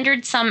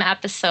 100-some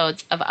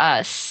episodes of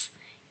us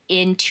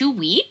in 2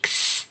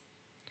 weeks?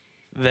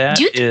 That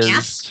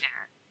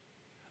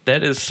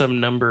is some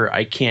number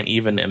I can't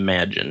even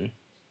imagine.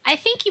 I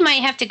think you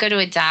might have to go to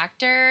a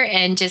doctor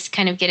and just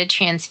kind of get a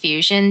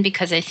transfusion,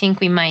 because I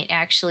think we might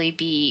actually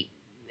be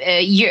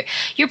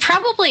you're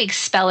probably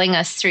expelling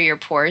us through your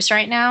pores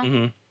right now.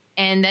 Mm-hmm.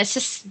 And that's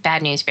just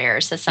bad news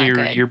bears. That's not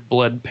good. Your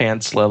blood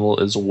pants level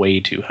is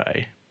way too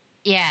high.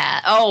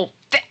 Yeah. Oh,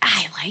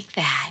 I like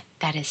that.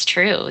 That is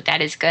true.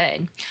 That is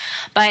good.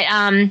 But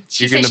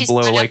you're going to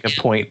blow like a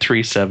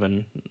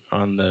 0.37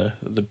 on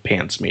the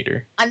pants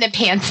meter. On the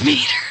pants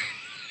meter.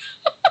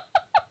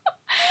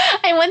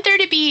 I want there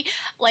to be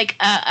like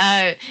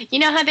you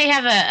know how they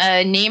have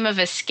a name of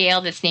a scale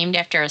that's named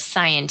after a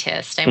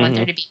scientist. I want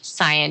there to be a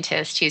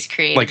scientist who's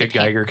created like a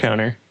Geiger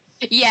counter.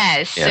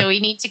 Yes. Yeah. So we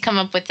need to come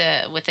up with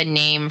a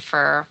name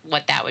for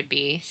what that would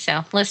be.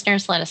 So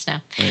listeners, let us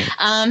know.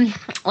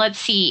 Let's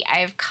see.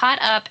 I've caught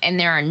up and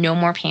there are no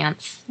more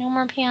pants. No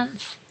more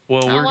pants.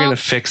 Well, we're going to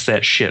fix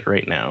that shit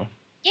right now.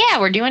 Yeah,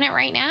 we're doing it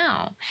right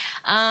now.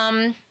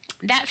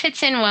 That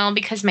fits in well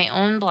because my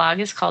own blog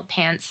is called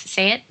Pants.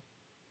 Say it.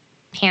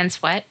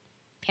 Pants what?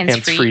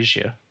 Pants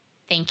Frisia.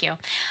 Thank you.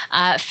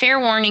 Fair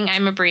warning,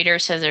 I'm a breeder,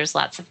 so there's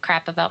lots of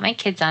crap about my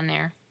kids on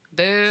there.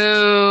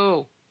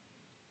 Boo.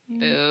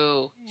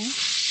 Boo.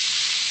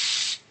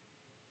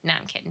 No,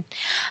 I'm kidding.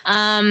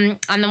 On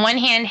the one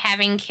hand,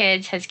 having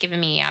kids has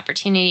given me the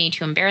opportunity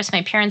to embarrass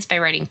my parents by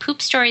writing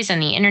poop stories on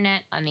the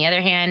internet. On the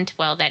other hand,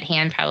 well, that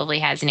hand probably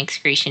has an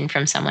excretion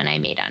from someone I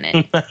made on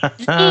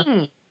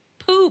it.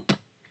 Poop.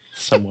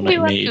 Someone I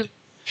made. Poop.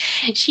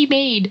 She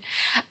made.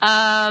 Here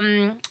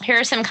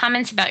are some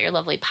comments about your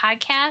lovely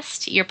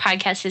podcast. Your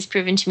podcast has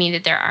proven to me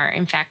that there are,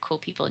 in fact, cool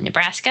people in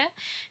Nebraska.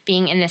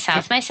 Being in the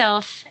South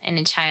myself and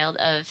a child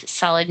of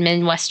solid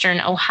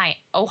Midwestern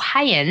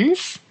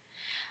Ohioans,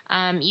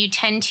 you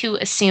tend to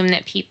assume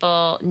that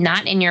people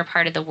not in your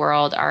part of the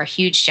world are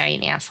huge,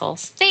 giant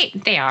assholes.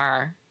 They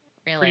are,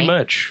 really. Pretty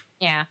much.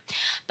 Yeah.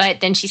 But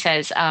then she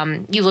says,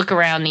 you look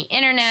around the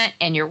internet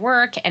and your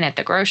work and at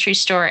the grocery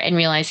store and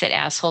realize that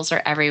assholes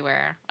are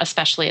everywhere,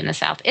 especially in the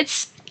South.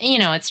 It's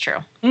true.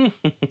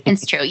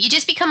 It's true. You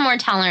just become more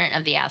tolerant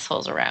of the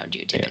assholes around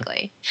you,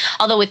 typically. Yeah.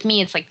 Although with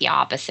me, it's like the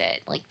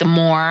opposite. Like the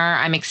more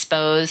I'm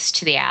exposed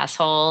to the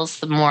assholes,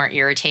 the more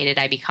irritated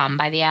I become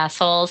by the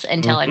assholes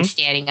until I'm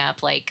standing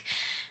up like,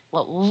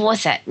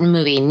 what's that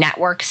movie,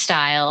 Network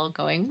Style,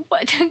 going,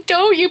 what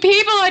don't you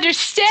people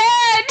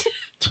understand?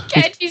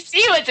 Can't you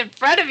see what's in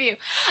front of you?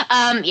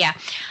 Yeah.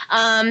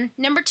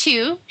 Number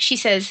 2, she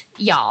says,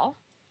 y'all.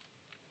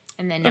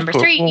 And then number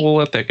 3. We'll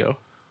let that go.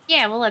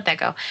 Yeah, we'll let that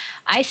go.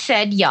 I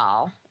said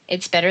y'all.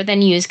 It's better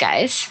than yous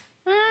guys.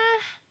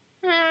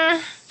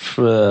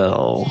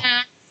 Well,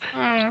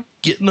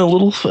 getting a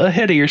little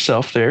ahead of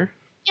yourself there.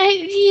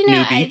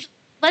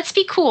 Let's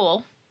be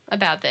cool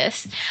about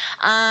this.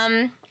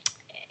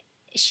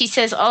 She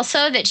says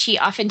also that she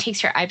often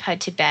takes her iPod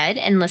to bed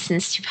and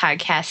listens to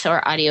podcasts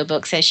or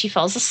audiobooks as she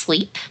falls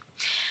asleep.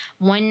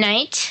 One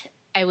night,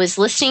 I was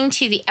listening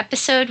to the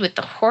episode with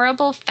the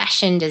horrible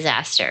fashion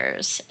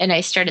disasters, and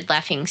I started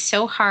laughing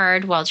so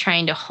hard while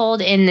trying to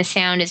hold in the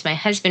sound as my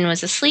husband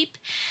was asleep.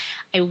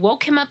 I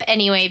woke him up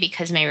anyway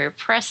because my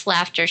repressed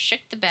laughter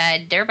shook the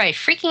bed, thereby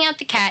freaking out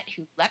the cat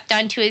who leapt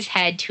onto his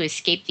head to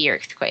escape the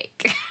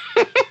earthquake.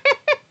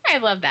 I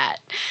love that.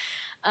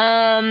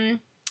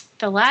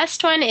 The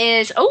last one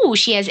is,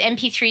 she has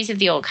MP3s of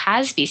the old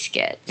Cosby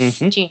skits.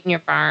 Junior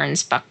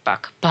Barnes, Buck,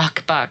 Buck,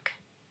 Buck, Buck.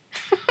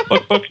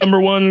 Buck, Buck,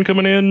 number 1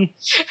 coming in.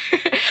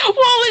 What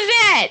was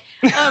that?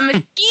 A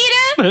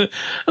mosquito?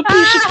 A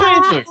piece of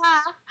paper.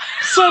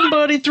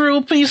 Somebody threw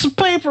a piece of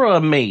paper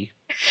on me.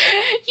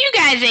 You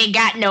guys ain't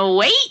got no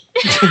weight.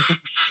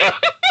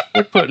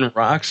 They're putting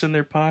rocks in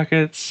their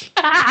pockets.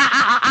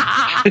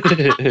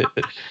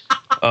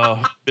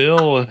 Oh,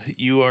 Bill,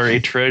 you are a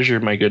treasure,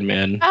 my good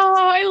man. Oh,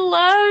 I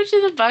loved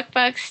the Buck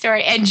Buck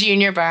story. And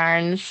Junior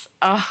Barnes.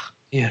 Oh.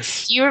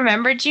 Yes. Do you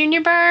remember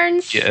Junior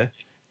Barnes? Yeah.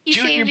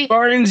 Junior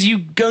Barnes, you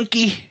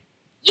gunky.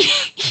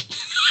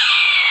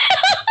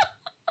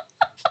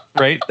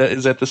 Right?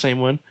 Is that the same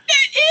one?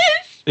 It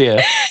is.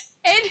 Yeah.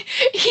 And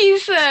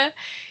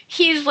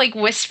he's like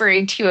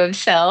whispering to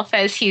himself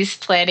as he's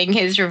planning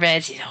his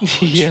revenge.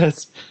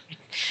 Yes.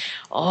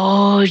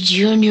 Oh,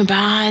 Junior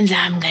Barnes,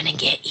 I'm going to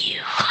get you.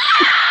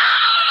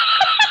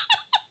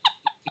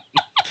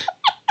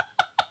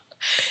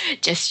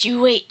 Just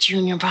you wait,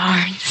 Junior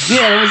Barnes.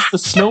 Yeah, that was the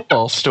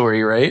snowball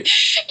story, right?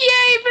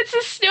 Yeah, he puts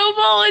a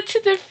snowball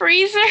into the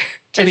freezer.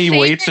 And he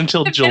waits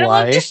until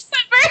July.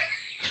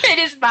 And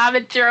his mom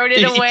had thrown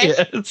it away.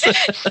 Yes.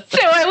 So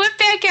I went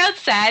back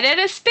outside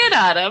and I spit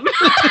on him.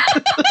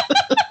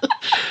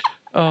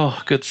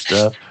 Good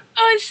stuff.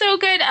 Oh, it's so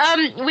good.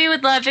 We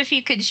would love if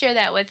you could share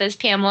that with us,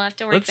 Pam. We'll have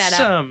to work that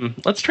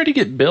out. Let's try to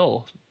get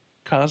Bill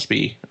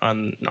Cosby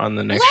on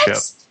the next show.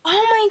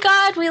 Oh my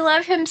God, we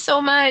love him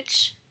so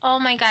much. Oh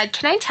my God,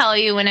 can I tell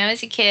you, when I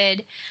was a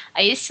kid,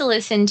 I used to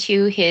listen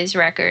to his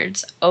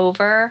records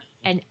over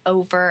and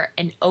over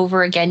and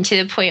over again, to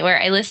the point where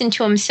I listened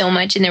to him so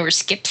much, and there were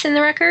skips in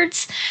the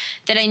records,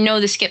 that I know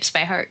the skips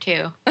by heart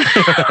too.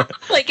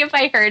 Like, if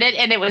I heard it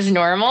and it was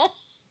normal,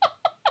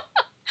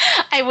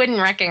 I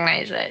wouldn't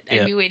recognize it.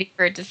 I'd be waiting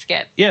for it to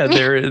skip. Yeah,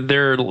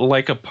 they're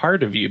like a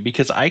part of you,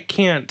 because I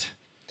can't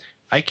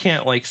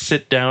like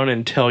sit down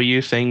and tell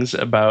you things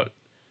about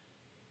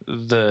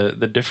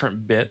the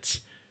different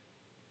bits,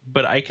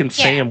 but I can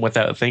say them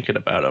without thinking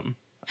about them.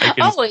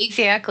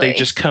 Exactly. They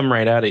just come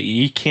right out of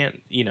you. You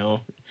can't,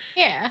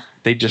 Yeah.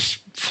 They just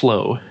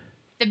flow.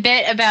 The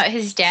bit about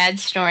his dad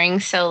snoring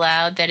so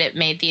loud that it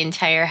made the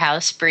entire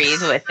house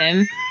breathe with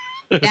him.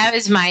 That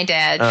was my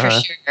dad for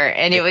sure.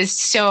 And it was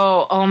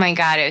so, oh my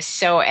God, it was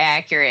so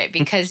accurate,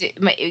 because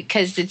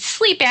it's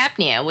sleep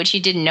apnea, which you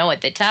didn't know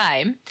at the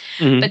time.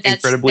 Mm-hmm. But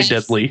that's incredibly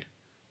deadly.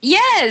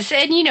 Yes,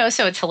 and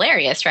so it's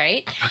hilarious,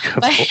 right?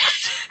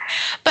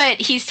 But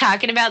he's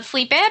talking about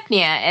sleep apnea,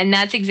 and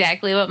that's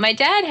exactly what my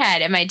dad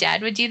had. And my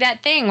dad would do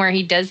that thing where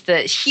he does the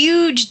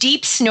huge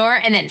deep snore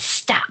and then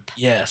stop.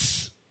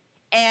 Yes.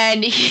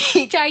 And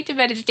he talked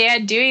about his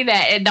dad doing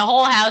that, and the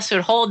whole house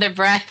would hold their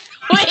breath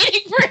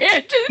waiting for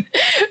him to.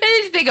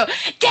 And they go,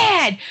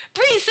 "Dad,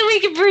 breathe so we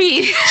can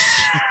breathe."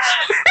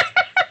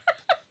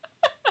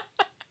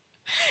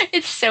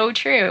 It's so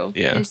true.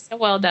 Yeah. It's so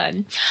well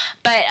done.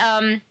 But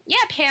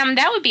Pam,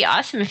 that would be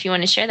awesome if you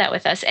want to share that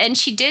with us. And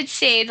she did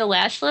say, the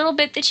last little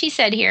bit that she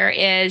said here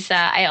is,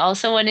 I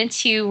also wanted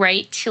to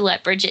write to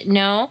let Bridget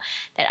know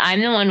that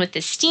I'm the one with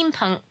the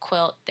steampunk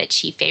quilt that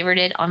she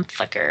favorited on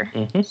Flickr.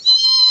 Mm-hmm.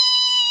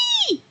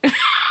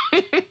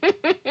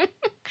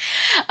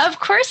 Of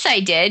course I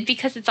did,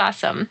 because it's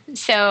awesome.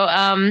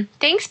 So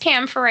thanks,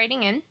 Pam, for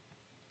writing in.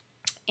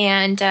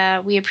 And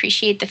we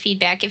appreciate the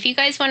feedback. If you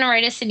guys want to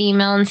write us an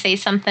email and say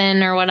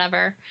something or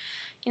whatever,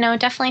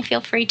 definitely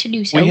feel free to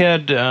do so. We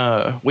had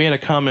a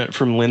comment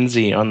from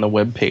Lindsay on the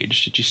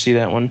webpage. Did you see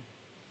that one?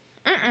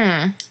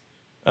 Mm-mm.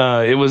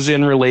 It was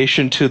in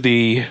relation to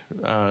the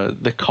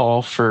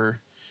call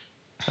for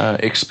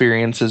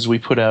experiences we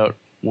put out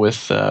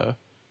with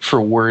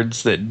for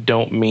words that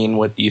don't mean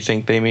what you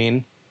think they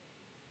mean.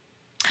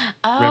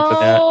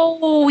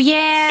 Oh,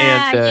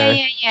 yeah. And,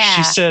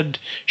 yeah.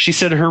 She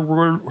said her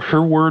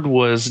word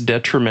was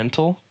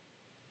detrimental.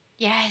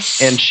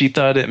 Yes. And she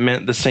thought it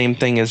meant the same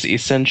thing as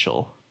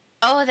essential.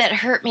 Oh, that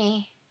hurt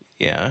me.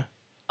 Yeah.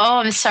 Oh,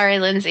 I'm sorry,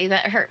 Lindsay.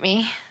 That hurt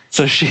me.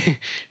 So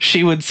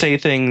she would say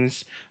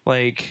things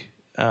like,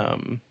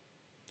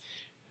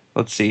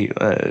 let's see,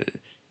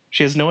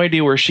 she has no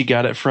idea where she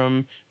got it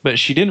from, but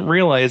she didn't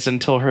realize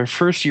until her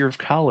first year of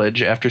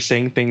college, after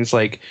saying things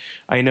like,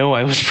 "I know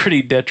I was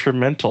pretty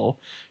detrimental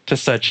to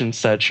such and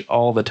such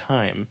all the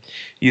time."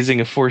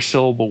 Using a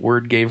 4-syllable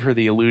word gave her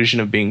the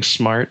illusion of being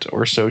smart,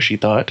 or so she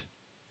thought.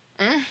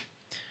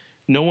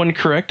 No one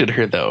corrected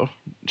her, though.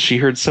 She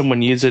heard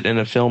someone use it in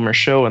a film or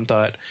show and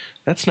thought,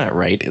 "That's not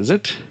right, is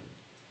it?"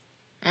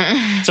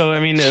 So, I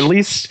mean, at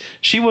least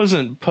she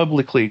wasn't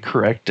publicly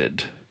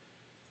corrected.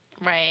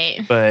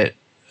 Right. But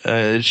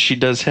she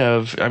does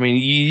have, I mean,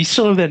 you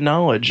still have that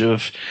knowledge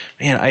of,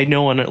 man, I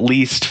know on at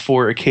least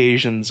 4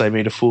 occasions I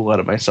made a fool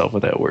out of myself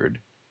with that word.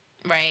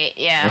 Right,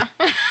 yeah.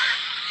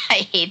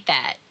 I hate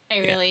that. I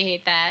really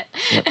hate that.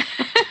 Yeah.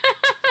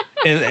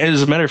 And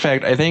as a matter of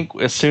fact, I think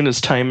as soon as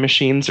time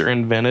machines are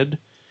invented,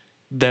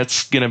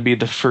 that's going to be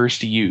the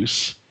first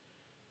use.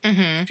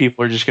 Mm-hmm.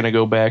 People are just going to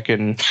go back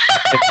and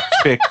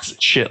fix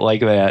shit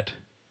like that.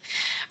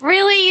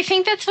 Really? You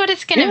think that's what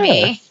it's going to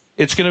be?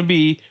 It's going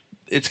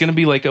to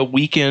be like a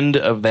weekend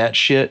of that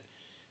shit,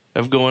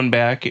 of going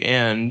back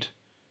and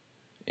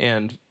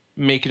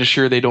making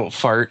sure they don't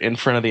fart in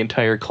front of the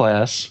entire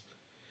class,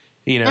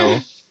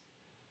 or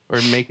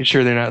making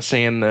sure they're not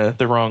saying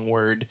the wrong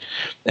word.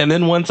 And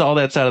then once all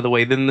that's out of the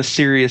way, then the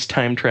serious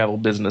time travel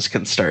business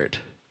can start.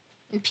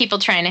 And people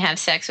trying to have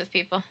sex with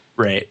people.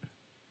 Right.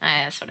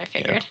 That's what I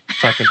figured. Yeah,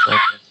 fucking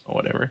or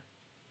whatever.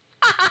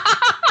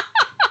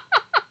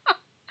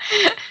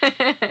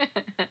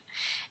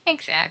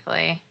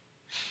 Exactly.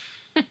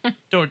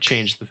 Don't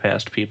change the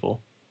past,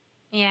 people.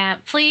 Yeah,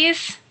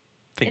 please.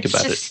 Think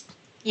about it.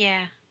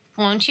 Yeah.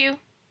 Won't you?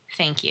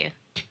 Thank you.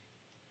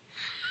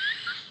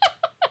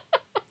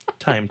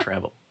 Time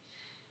travel.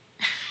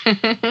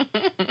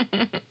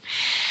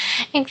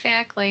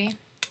 Exactly.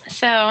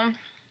 So,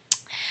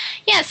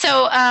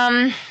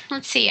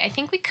 let's see. I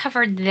think we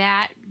covered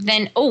that.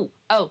 Then, we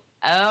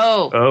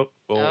got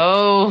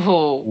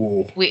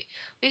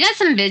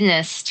some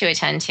business to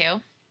attend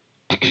to.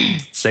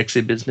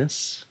 Sexy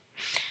business?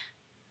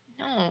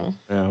 No.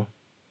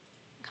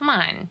 Come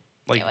on.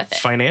 Like with it.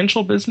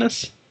 Financial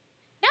business?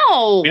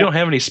 No. We don't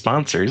have any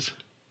sponsors.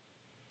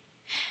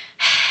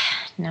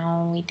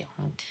 No, we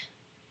don't.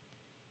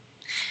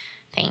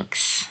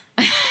 Thanks.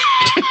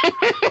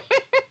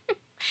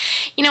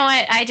 You know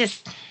what?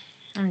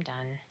 I'm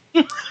done.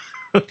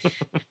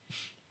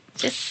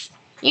 Just,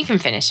 you can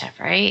finish up,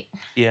 right?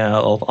 Yeah,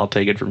 I'll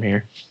take it from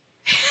here.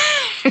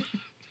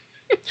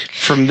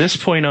 From this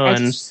point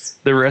on,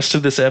 the rest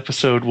of this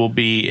episode will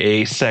be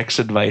a sex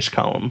advice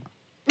column.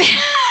 We're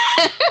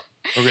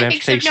gonna have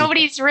Except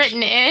nobody's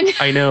written in.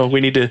 I know.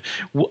 We need to.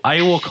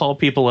 I will call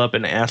people up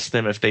and ask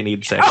them if they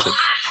need sex advice.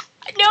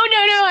 No,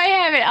 I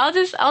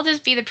haven't. I'll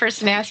just be the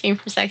person asking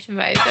for sex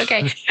advice.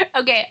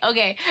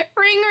 Okay.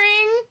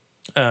 Ring.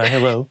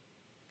 Hello.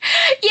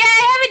 Yeah,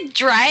 I have a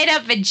dried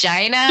up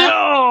vagina.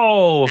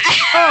 No!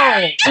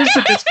 Oh, there's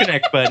the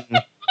disconnect button.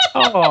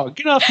 Oh,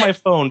 get off my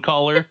phone,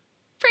 caller.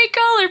 Prank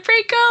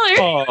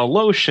caller. Oh,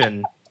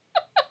 lotion.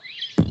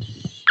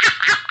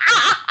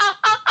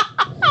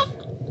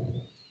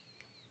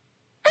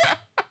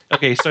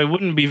 Okay, so I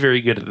wouldn't be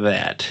very good at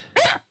that.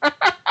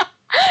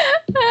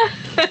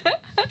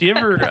 Do you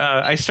ever,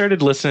 I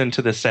started listening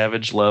to the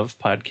Savage Love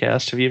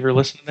podcast. Have you ever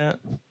listened to that?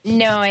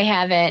 No, I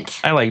haven't.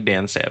 I like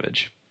Dan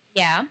Savage.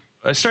 Yeah.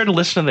 I started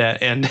listening to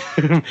that, and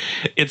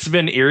it's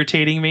been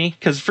irritating me,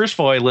 because first of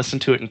all, I listen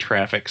to it in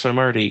traffic, so I'm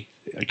already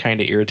kind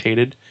of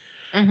irritated.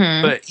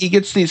 Mm-hmm. But he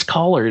gets these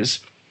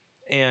callers,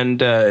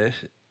 and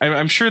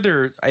I'm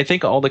sure I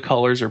think all the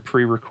callers are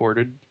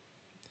pre-recorded,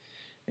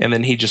 and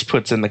then he just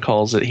puts in the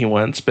calls that he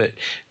wants. But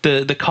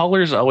the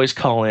callers always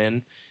call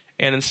in,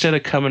 and instead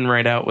of coming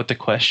right out with the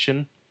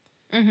question,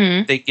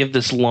 mm-hmm. they give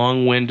this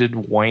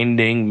long-winded,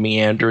 winding,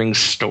 meandering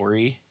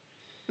story.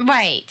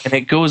 Right. And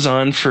it goes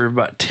on for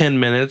about 10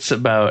 minutes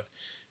about,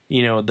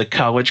 the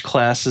college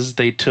classes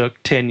they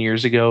took 10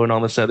 years ago and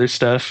all this other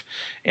stuff.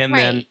 And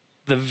then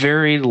the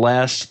very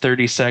last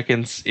 30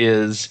 seconds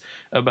is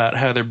about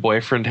how their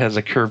boyfriend has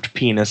a curved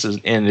penis,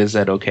 and is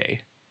that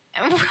okay?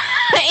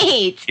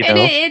 Right.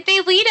 And they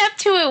lead up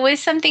to it with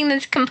something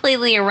that's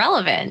completely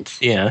irrelevant.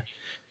 Yeah.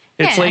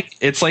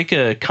 It's like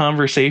a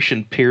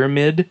conversation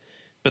pyramid,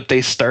 but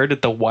they start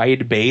at the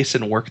wide base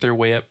and work their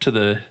way up to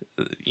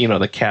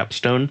the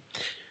capstone.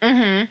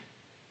 Mm-hmm.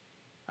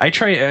 I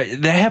try.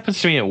 That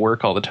happens to me at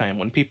work all the time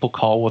when people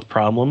call with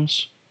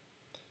problems.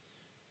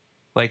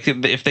 Like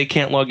if they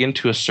can't log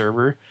into a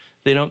server,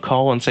 they don't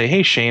call and say,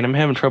 "Hey Shane, I'm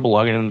having trouble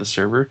logging into the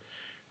server."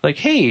 Like,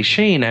 "Hey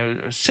Shane,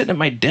 I was sitting at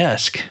my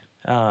desk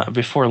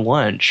before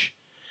lunch,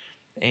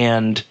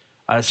 and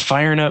I was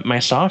firing up my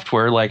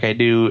software like I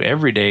do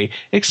every day,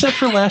 except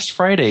for last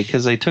Friday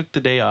because I took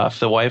the day off.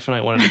 The wife and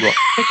I wanted to go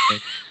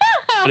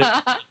on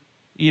a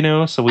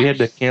picnic, so we had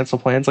to cancel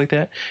plans like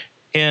that.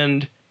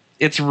 And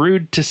it's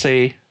rude to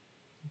say,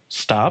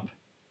 stop.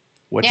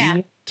 What do you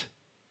want?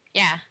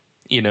 Yeah.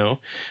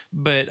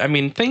 But I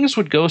mean, things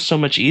would go so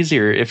much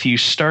easier if you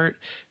start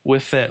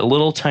with that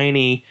little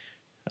tiny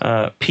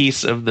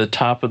piece of the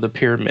top of the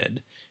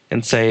pyramid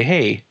and say,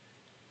 hey,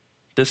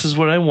 this is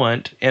what I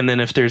want, and then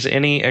if there's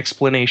any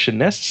explanation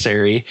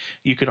necessary,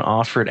 you can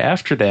offer it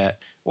after that,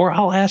 or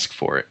I'll ask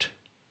for it.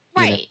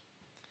 Right.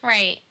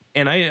 Right.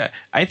 And I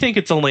think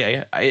it's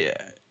only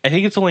I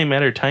think it's only a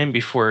matter of time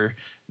before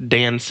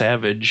Dan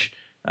Savage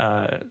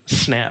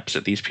snaps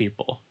at these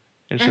people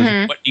and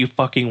says, "What do you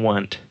fucking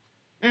want?"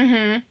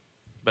 Mm-hmm.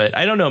 But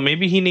I don't know.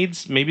 Maybe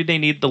they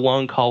need the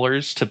long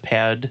callers to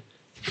pad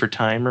for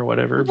time or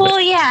whatever. Well,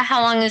 yeah.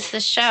 How long is the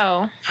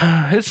show?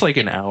 It's like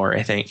an hour,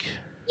 I think.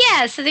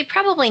 Yeah, so they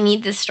probably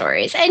need the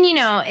stories. And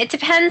it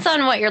depends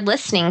on what you're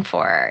listening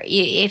for.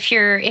 If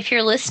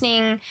you're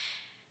listening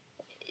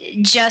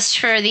just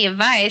for the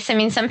advice, I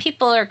mean, some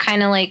people are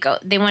kind of like,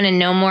 they want to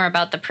know more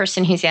about the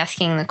person who's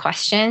asking the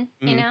question,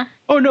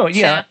 Oh no,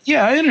 yeah. So,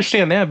 yeah, I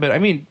understand that, but I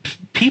mean,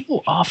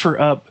 people offer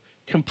up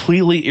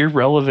completely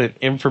irrelevant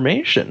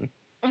information.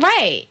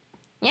 Right.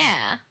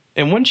 Yeah.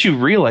 And once you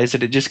realize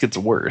it just gets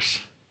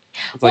worse.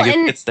 It's like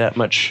it's that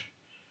much,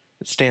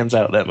 it stands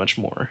out that much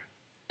more.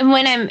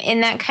 When I'm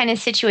in that kind of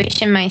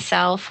situation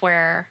myself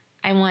where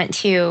I want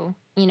to,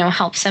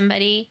 help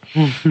somebody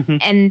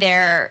and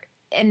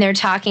they're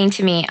talking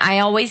to me, I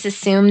always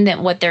assume that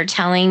what they're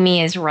telling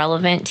me is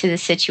relevant to the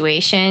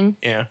situation.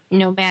 Yeah.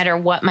 No matter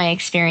what my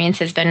experience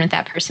has been with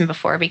that person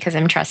before, because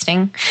I'm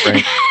trusting.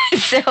 Right.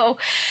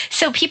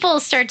 So people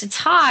start to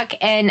talk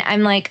and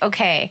I'm like,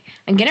 okay,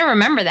 I'm going to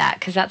remember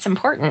that because that's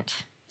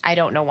important. I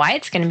don't know why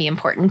it's going to be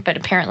important, but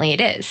apparently it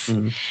is.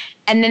 Mm-hmm.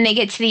 And then they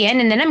get to the end,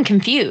 and then I'm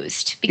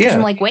confused because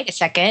I'm like, wait a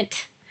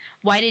second.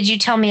 Why did you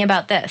tell me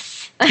about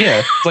this? Yeah.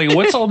 It's like,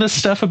 what's all this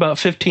stuff about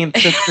 15th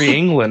century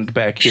England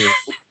back here?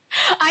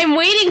 I'm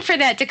waiting for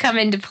that to come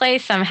into play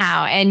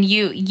somehow. And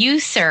you,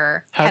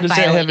 sir, how does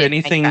that have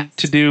anything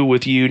to do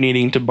with you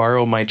needing to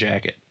borrow my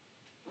jacket?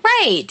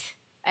 Right.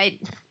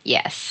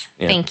 Yes.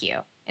 Yeah. Thank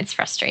you. It's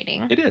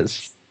frustrating. It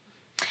is.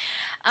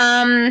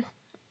 I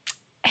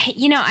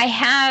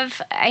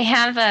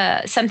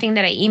have something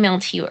that I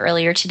emailed to you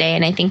earlier today,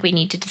 and I think we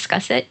need to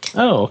discuss it.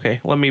 Oh,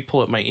 okay. Let me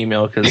pull up my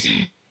email because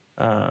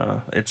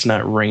it's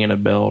not ringing a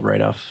bell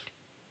right off.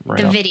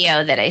 The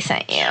video that I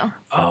sent you.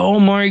 Oh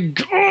my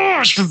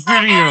gosh, the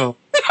video!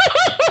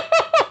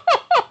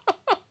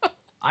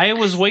 I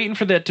was waiting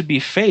for that to be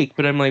fake,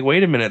 but I'm like,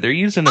 wait a minute, they're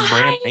using a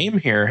brand name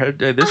here.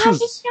 This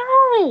is.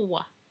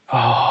 No.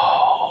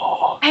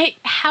 Oh.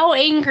 how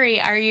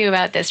angry are you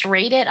about this?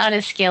 Rate it on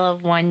a scale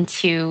of 1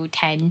 to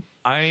 10.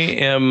 I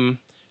am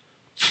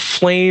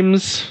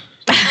flames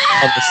on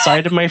the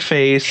side of my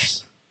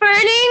face.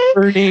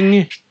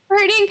 Burning.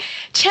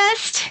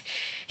 Chest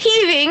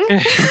heaving.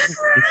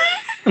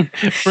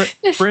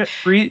 breath.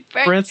 Heaving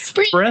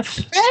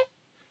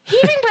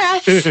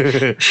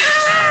breaths.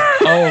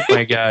 Oh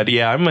my God.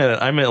 Yeah, I'm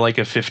at like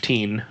a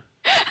 15.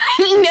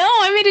 No,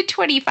 I'm at a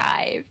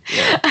 25.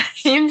 Yeah.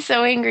 I'm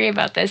so angry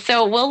about this.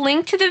 So we'll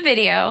link to the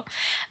video,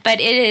 but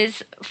it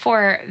is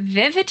for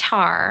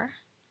Vivitar.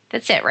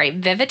 That's it, right?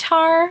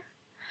 Vivitar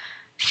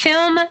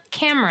film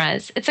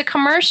cameras. It's a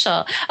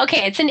commercial.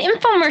 Okay, it's an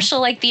infomercial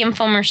like the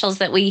infomercials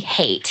that we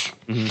hate.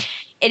 Mm-hmm.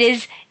 It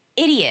is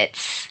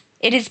idiots.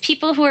 It is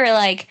people who are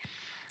like,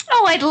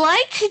 oh, I'd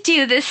like to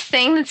do this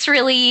thing that's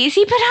really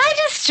easy, but I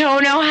just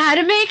don't know how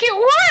to make it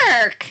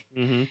work.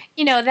 Mm-hmm.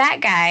 You know, that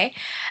guy.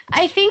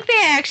 I think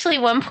they actually,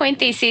 at one point,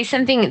 they say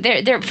something.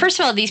 They're first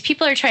of all, these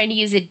people are trying to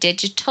use a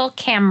digital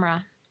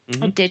camera.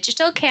 Mm-hmm. A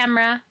digital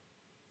camera.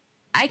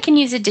 I can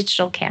use a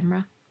digital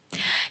camera.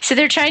 So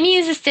they're trying to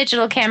use this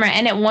digital camera,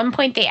 and at one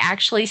point they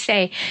actually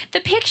say, the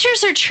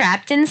pictures are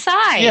trapped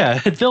inside. Yeah,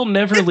 they'll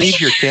never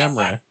leave your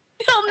camera.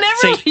 They'll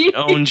never leave. Satan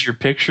owns your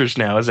pictures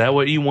now. Is that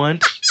what you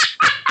want?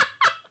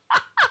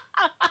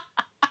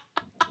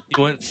 You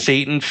want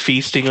Satan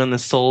feasting on the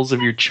souls of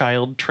your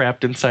child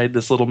trapped inside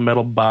this little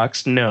metal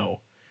box?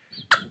 No.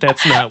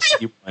 That's not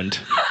what you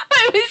want.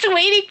 I was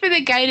waiting for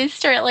the guy to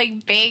start,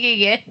 like,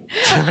 banging it.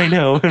 I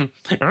know.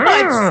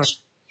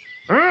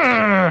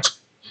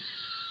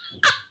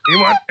 You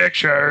want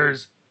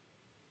pictures.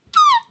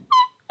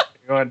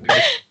 You want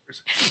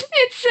pictures.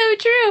 It's so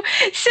true.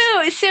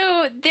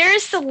 So their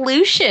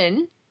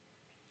solution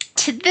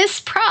to this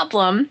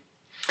problem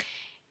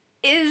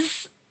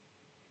is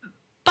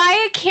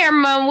buy a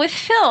camera with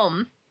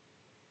film.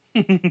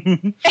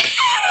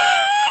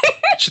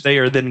 Which they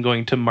are then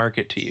going to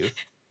market to you.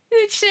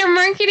 Which they're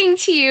marketing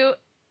to you.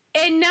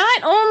 And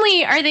not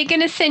only are they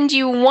going to send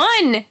you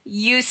one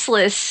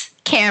useless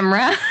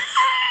camera,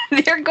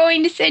 they're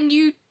going to send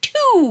you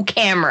 2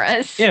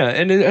 cameras. Yeah,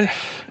 and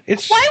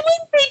it's... Why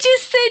wouldn't they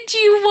just send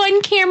you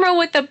one camera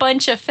with a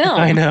bunch of film?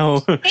 I know.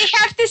 They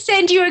have to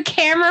send you a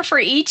camera for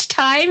each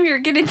time you're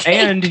going to take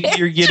And pictures.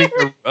 You're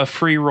getting a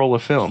free roll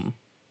of film.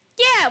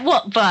 Yeah,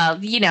 well,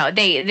 you know,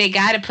 they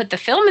got to put the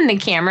film in the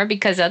camera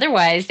because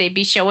otherwise they'd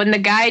be showing the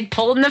guy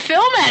pulling the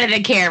film out of the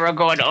camera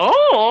going,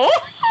 oh.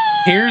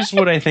 Here's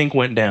what I think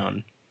went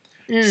down.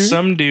 Mm-hmm.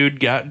 Some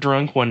dude got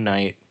drunk one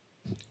night,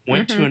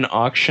 went to an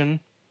auction,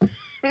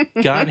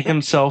 got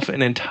himself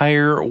an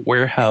entire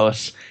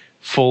warehouse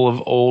full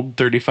of old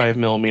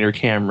 35mm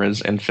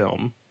cameras and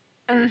film.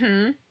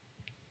 Mm-hmm.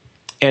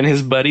 And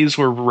his buddies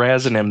were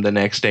razzing him the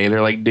next day.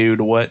 They're like, dude,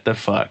 what the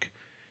fuck?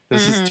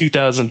 This is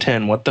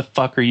 2010. What the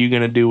fuck are you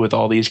going to do with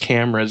all these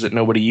cameras that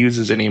nobody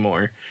uses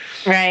anymore?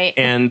 Right.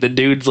 And the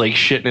dude's like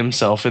shitting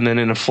himself. And then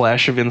in a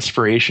flash of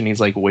inspiration,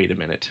 he's like, wait a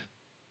minute.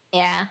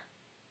 Yeah.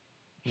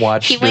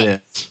 Watch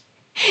this.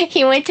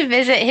 He went to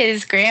visit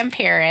his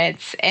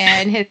grandparents,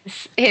 and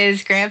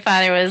his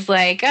grandfather was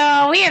like,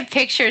 "Oh, we have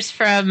pictures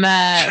from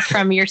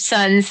your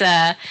son's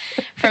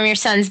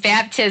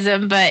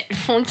baptism, but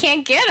we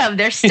can't get them.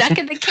 They're stuck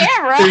in the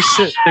camera."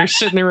 They're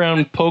sitting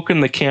around poking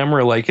the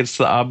camera like it's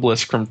the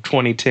obelisk from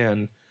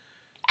 2010.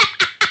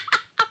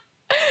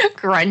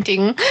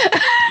 Grunting.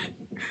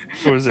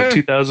 What was it,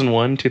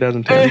 2001,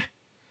 2010?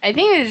 I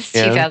think it was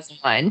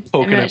 2001.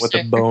 Poking it with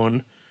a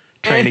bone,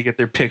 trying to get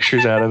their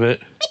pictures out of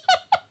it.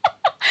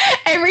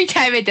 Every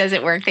time it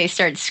doesn't work, they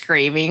start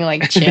screaming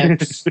like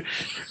chimps.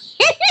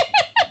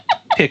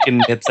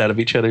 Picking nits out of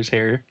each other's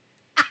hair.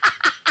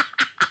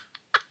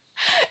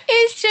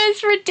 It's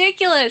just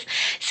ridiculous.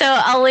 So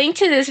I'll link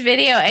to this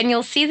video, and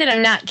you'll see that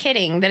I'm not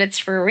kidding, that it's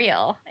for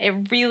real.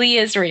 It really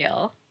is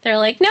real. They're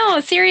like, no,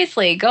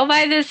 seriously, go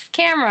buy this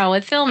camera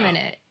with film in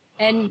it.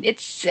 And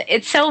it's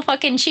so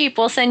fucking cheap.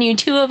 We'll send you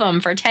 2 of them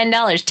for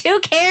 $10. 2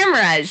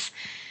 cameras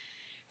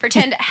for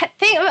 $10.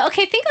 Think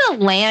of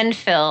the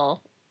landfill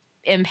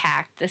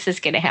impact this is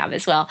going to have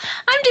as well.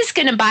 I'm just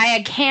going to buy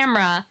a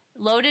camera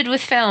loaded with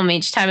film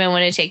each time I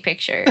want to take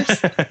pictures.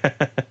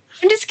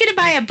 I'm just going to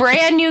buy a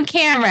brand new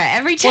camera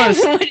every time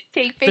I want to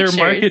take pictures.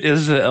 Their market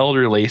is the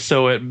elderly,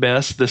 so at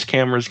best this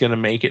camera is going to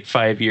make it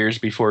 5 years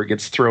before it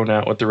gets thrown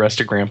out with the rest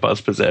of Grandpa's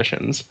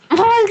possessions.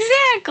 Well,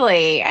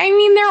 exactly. I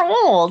mean, they're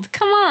old.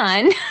 Come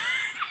on.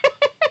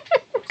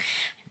 I'm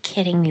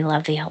kidding. We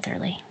love the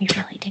elderly. We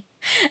really do.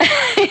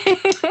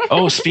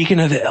 Oh, speaking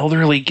of the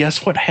elderly,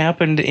 guess what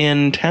happened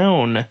in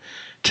town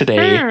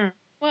today?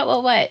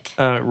 What?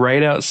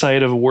 Right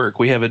outside of work,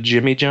 we have a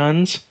Jimmy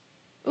John's.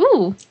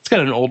 Ooh. It's got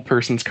an old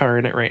person's car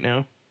in it right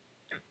now.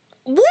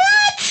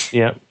 What?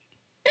 Yep.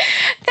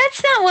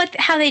 That's not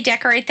how they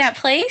decorate that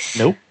place?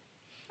 Nope.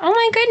 Oh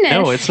my goodness.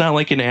 No, it's not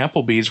like an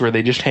Applebee's where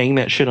they just hang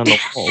that shit on the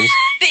walls.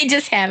 They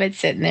just have it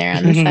sitting there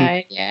on the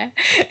side, yeah.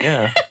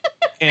 Yeah.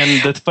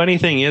 And the funny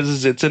thing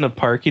is it's in a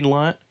parking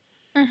lot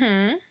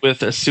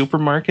with a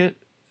supermarket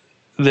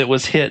that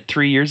was hit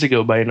 3 years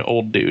ago by an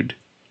old dude.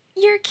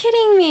 You're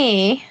kidding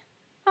me.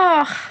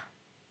 Oh.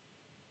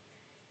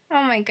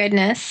 my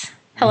goodness.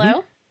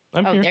 Hello?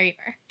 I'm here. There you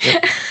are.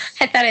 Yep.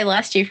 I thought I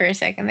lost you for a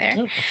second there.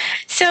 Yep.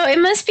 So it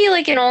must be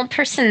like an old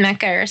person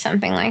mecca or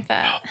something like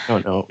that. Oh,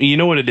 no. You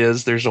know what it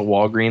is? There's a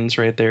Walgreens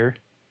right there.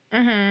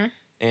 Mm-hmm.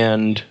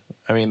 And,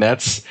 I mean,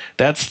 that's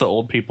the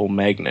old people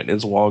magnet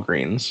is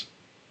Walgreens.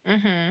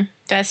 Mm-hmm.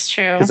 That's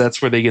true. Because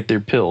that's where they get their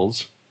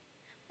pills.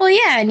 Well,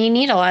 yeah, and you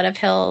need a lot of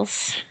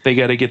pills. They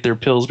got to get their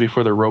pills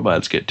before the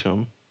robots get to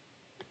them.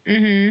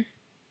 Mm-hmm.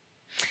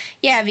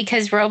 Yeah,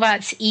 because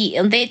robots eat.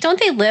 Don't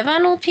they live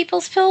on old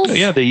people's pills? Oh,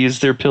 yeah, they use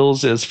their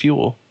pills as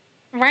fuel.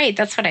 Right,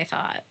 that's what I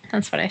thought.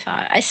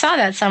 I saw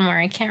that somewhere.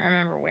 I can't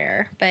remember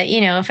where. But,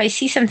 if I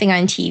see something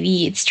on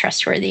TV, it's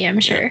trustworthy, I'm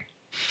sure.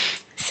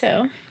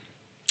 So,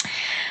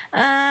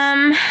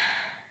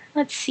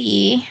 let's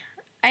see.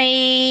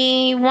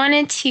 I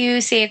wanted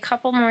to say a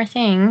couple more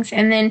things.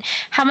 And then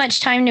how much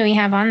time do we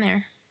have on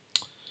there?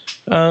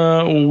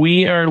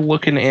 We are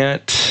looking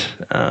at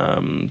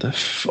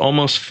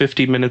almost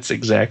 50 minutes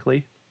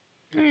exactly.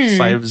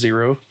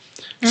 50.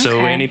 So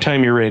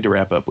anytime you're ready to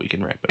wrap up, we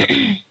can wrap up.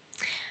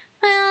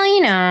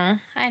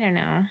 Well, I don't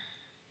know.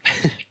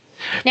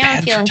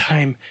 Now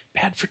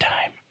Bad for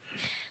time.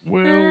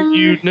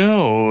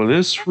 Well,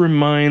 this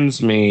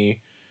reminds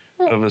me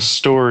of a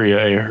story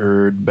I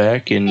heard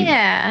back in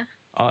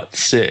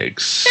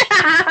 '06.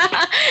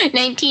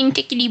 19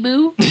 tickety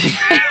boo.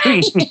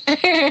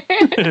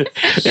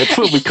 That's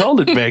what we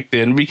called it back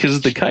then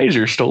because the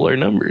Kaiser stole our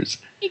numbers.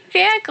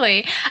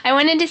 Exactly. I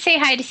wanted to say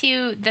hi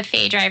to the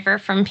Faye Driver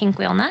from Pink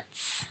Wheel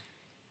Nuts.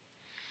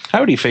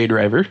 Howdy, Faye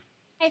Driver.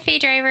 Hi, Faye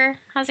Driver.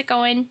 How's it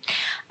going?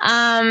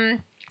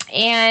 And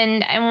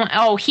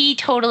he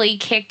totally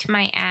kicked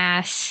my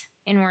ass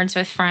in Words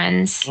with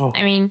Friends. Oh.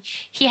 I mean,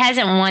 he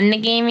hasn't won the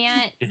game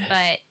yet,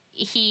 but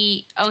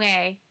he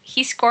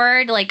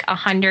scored like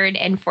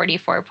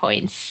 144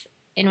 points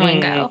in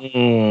one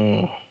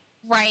go.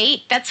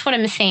 Right? That's what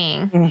I'm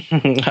saying.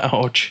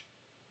 Ouch.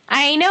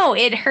 I know,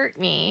 it hurt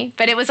me,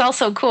 but it was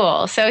also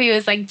cool. So he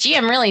was like, gee,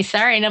 I'm really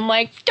sorry. And I'm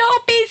like,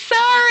 don't be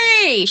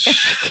sorry.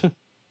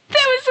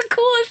 That was the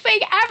coolest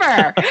thing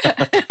ever.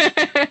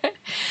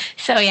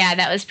 So yeah,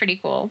 that was pretty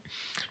cool.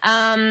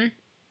 And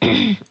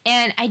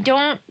I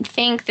don't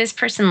think this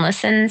person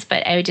listens,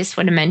 but I just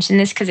want to mention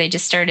this because I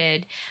just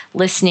started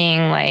listening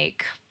I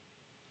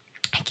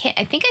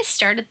think I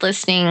started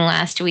listening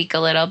last week a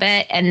little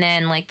bit and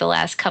then like the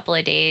last couple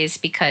of days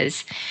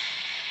because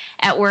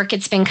at work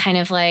it's been kind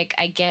of like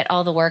I get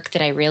all the work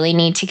that I really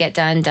need to get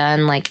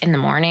done like in the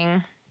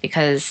morning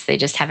because they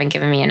just haven't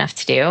given me enough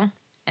to do.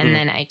 And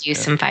then I do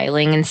some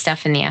filing and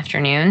stuff in the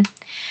afternoon.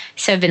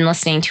 So I've been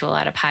listening to a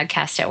lot of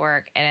podcasts at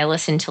work, and I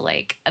listened to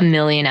like 1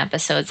 million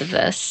episodes of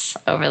this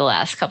over the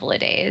last couple of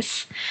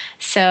days.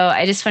 So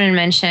I just wanted to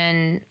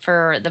mention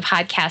for the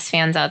podcast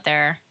fans out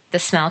there, the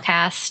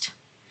Smellcast.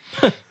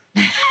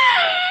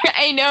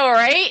 I know,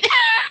 right?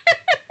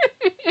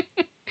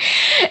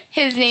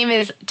 His name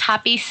is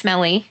Toppy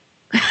Smelly.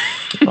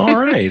 All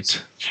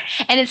right.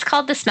 And it's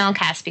called the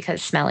Smellcast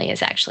because Smelly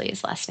is actually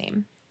his last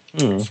name.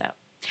 So.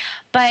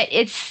 But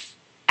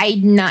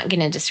I'm not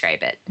going to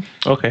describe it.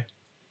 Okay.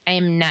 I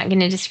am not going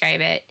to describe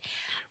it.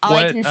 All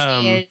I can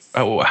say is...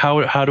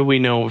 How do we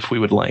know if we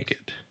would like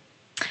it?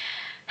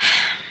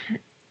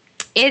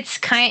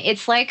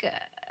 It's like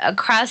a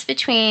cross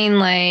between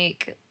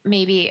like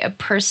maybe a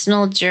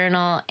personal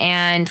journal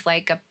and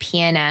like a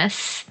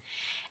PNS,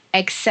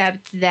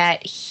 except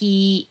that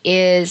he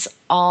is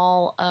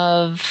all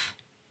of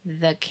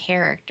the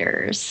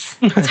characters.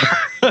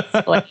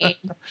 All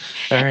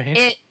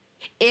right.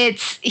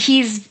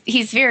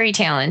 He's very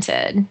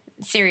talented.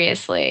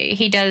 Seriously.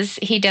 He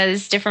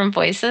does different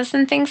voices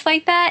and things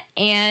like that,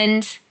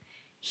 and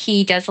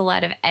he does a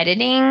lot of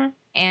editing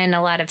and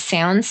a lot of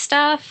sound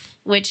stuff,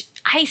 which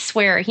I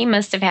swear he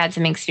must have had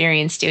some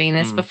experience doing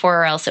this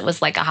before, or else it was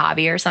like a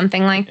hobby or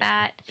something like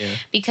that. Yeah.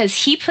 Because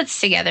he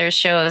puts together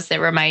shows that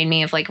remind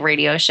me of like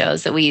radio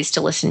shows that we used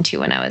to listen to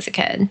when I was a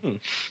kid.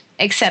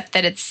 Except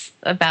that it's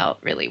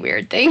about really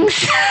weird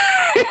things,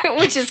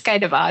 which is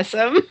kind of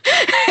awesome.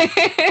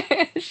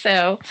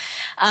 So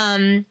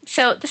the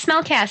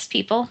Smellcast,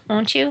 people,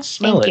 won't you?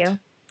 Thank you.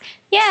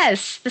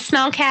 Yes, the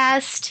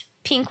Smellcast,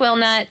 Pink Wheel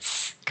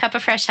Nuts, Cup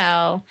of Fresh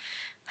Hell,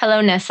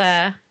 Hello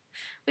Nessa.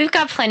 We've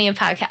got plenty of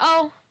podcasts.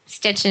 Oh,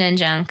 Stitching and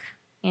Junk.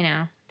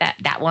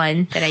 That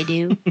one that I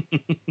do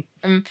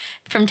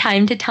from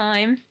time to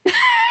time.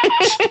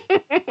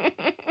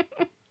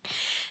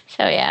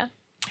 So yeah.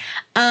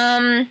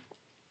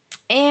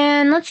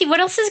 And let's see, what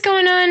else is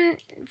going on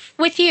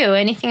with you?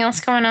 Anything else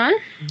going on?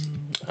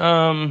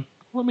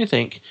 Let me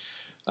think.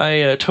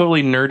 I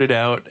totally nerded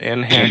out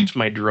and hacked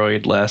my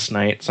droid last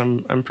night,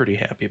 so I'm pretty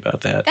happy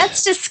about that.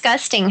 That's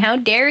disgusting. How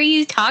dare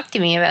you talk to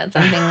me about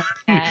something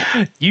like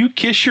that? You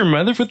kiss your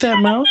mother with that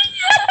mouth?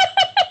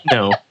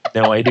 No,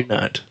 I do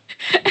not.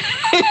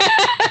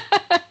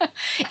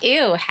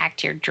 Ew,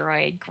 hacked your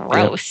droid.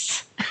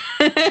 Gross.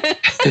 Yep.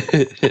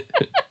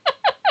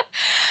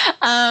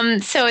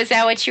 So is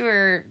that what you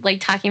were like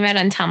talking about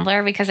on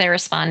Tumblr? Because I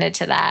responded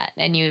to that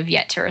and you have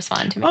yet to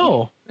respond to me.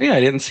 Oh, yeah, I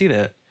didn't see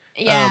that.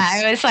 Yeah,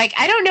 I was like,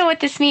 I don't know what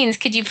this means.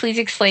 Could you please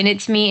explain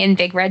it to me in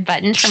big red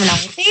button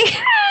terminology?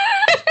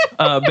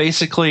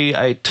 Basically,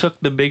 I took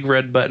the big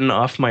red button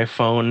off my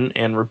phone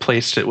and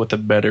replaced it with a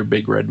better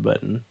big red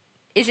button.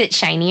 Is it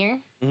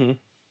shinier? Mm-hmm.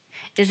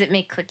 Does it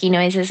make clicky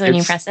noises when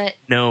you press it?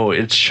 No,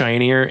 it's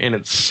shinier and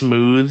it's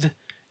smooth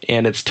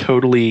and it's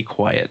totally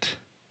quiet.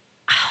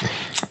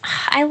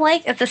 I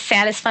like the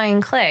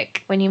satisfying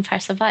click when you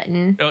press a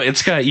button. Oh,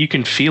 you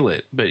can feel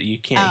it, but you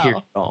can't hear it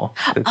at all.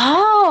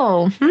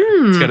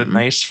 It's got a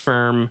nice,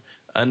 firm,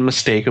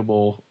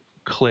 unmistakable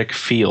click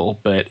feel,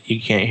 but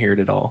you can't hear it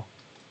at all.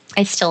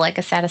 I still like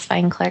a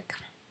satisfying click.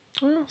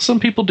 Well, some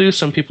people do,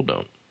 some people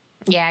don't.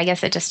 Yeah, I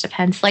guess it just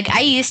depends. Like,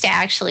 I used to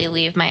actually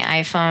leave my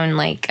iPhone,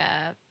 like,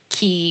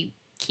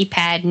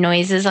 keypad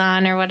noises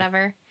on or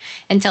whatever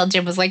until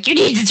Jim was like, you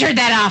need to turn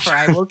that off or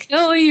I will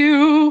kill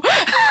you.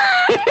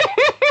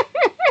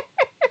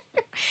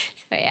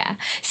 So, yeah.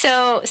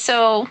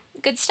 So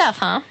good stuff,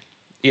 huh?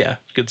 Yeah,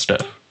 good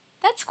stuff.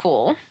 That's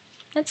cool.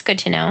 That's good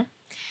to know.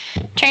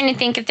 I'm trying to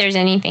think if there's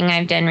anything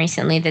I've done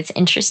recently that's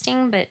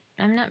interesting, but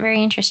I'm not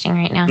very interesting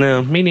right now.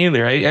 No, me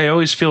neither. I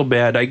always feel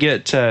bad. I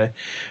get a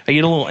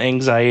little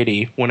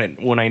anxiety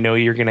when I know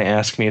you're going to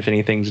ask me if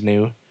anything's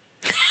new.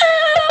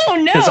 Oh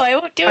no, I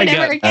won't do it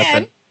ever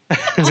again.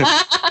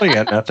 I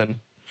got nothing.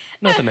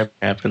 Nothing ever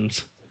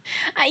happens.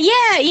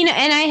 Yeah,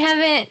 and I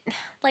haven't,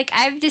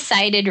 I've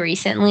decided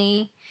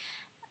recently,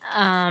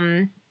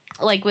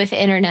 with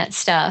internet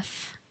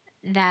stuff,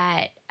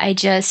 that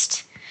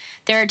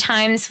there are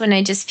times when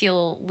I just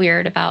feel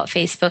weird about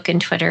Facebook and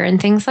Twitter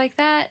and things like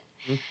that.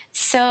 Mm-hmm.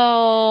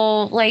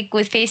 So,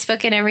 with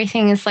Facebook and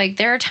everything, it's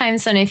there are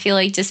times when I feel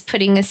like just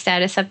putting a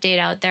status update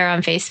out there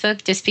on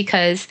Facebook just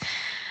because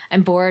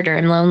I'm bored or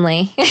I'm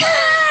lonely. and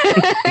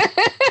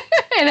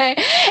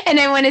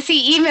I want to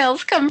see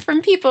emails come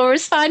from people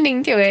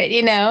responding to it,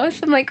 So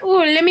I'm like, oh,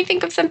 let me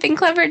think of something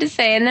clever to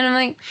say. And then I'm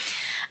like,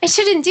 I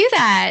shouldn't do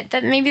that.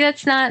 That maybe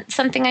that's not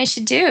something I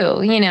should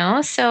do,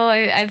 So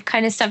I've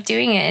kind of stopped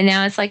doing it. And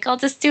now it's I'll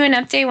just do an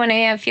update when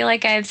I feel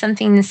like I have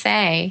something to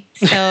say.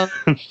 So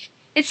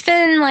it's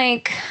been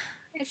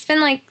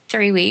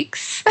 3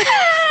 weeks.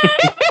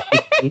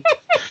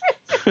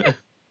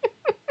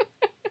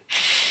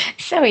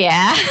 So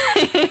yeah.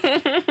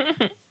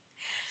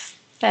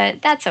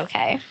 But that's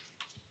okay.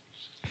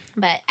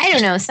 But I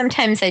don't know.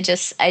 Sometimes I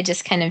just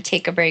kind of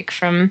take a break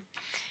from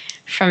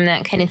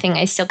that kind of thing.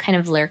 I still kind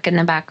of lurk in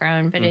the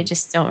background, but I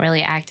just don't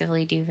really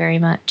actively do very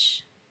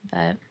much.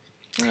 But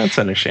that's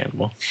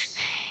understandable.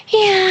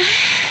 Yeah,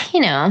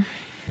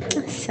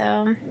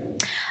 So,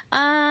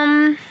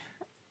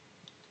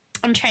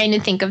 I'm trying to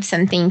think of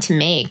something to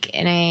make,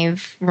 and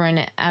I've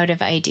run out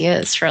of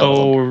ideas for a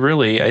little bit.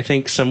 Really? I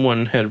think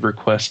someone had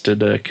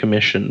requested a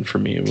commission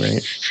from you,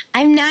 right?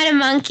 I'm not a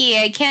monkey.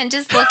 I can't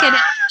just look at it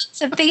and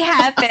something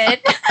happen.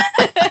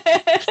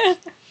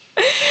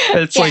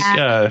 It's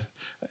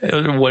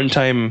one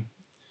time,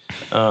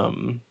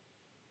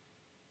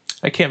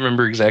 I can't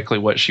remember exactly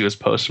what she was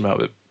posting about,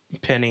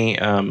 but Penny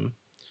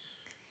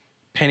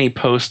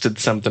posted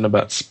something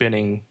about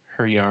spinning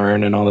her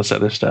yarn and all this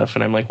other stuff,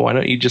 and I'm like, why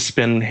don't you just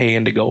spin hay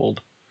into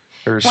gold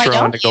or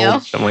straw into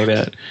gold, something like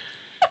that?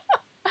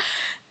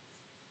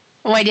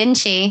 Why didn't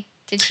she?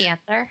 Did she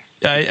answer?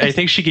 I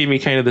think she gave me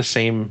kind of the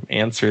same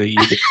answer that you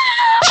did.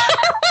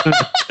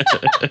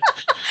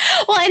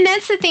 Well, and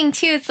that's the thing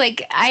too. It's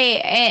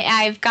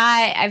I've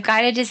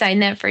got to design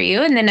that for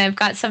you, and then I've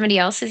got somebody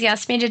else who's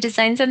asked me to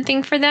design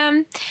something for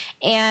them,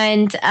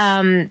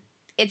 and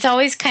it's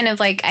always kind of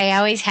I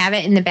always have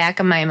it in the back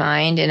of my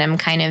mind, and I'm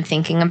kind of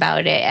thinking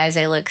about it as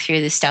I look through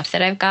the stuff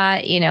that I've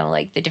got,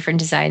 the different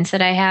designs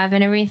that I have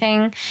and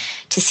everything,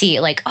 to see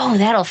oh,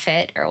 that'll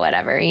fit or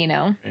whatever,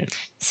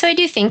 Right. So I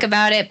do think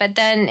about it, but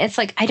then it's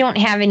I don't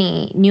have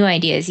any new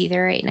ideas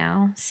either right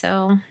now,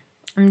 so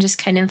I'm just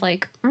kind of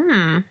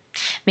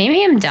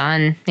maybe I'm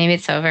done. Maybe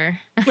it's over.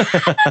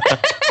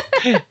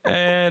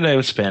 And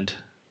I'm spent.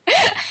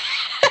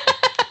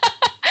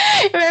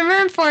 Remember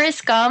in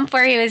Forrest Gump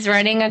where he was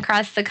running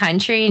across the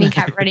country and he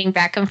kept running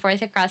back and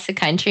forth across the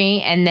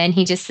country, and then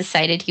he just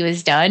decided he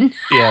was done?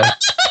 Yeah.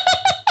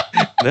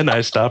 Then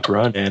I stopped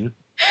running.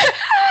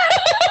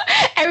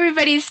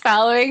 Everybody's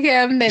following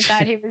him. They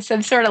thought he was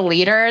some sort of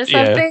leader or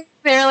something. Yeah.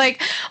 They're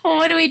like, well,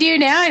 what do we do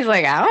now? He's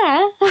like, I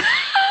don't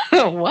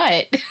know.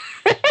 What?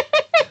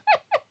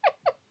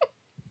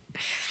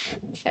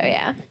 So,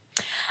 yeah.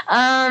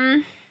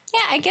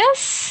 Yeah, I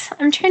guess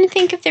I'm trying to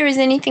think if there was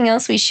anything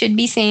else we should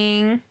be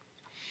seeing.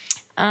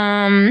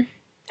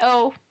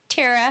 Oh,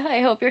 Tara,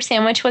 I hope your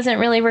sandwich wasn't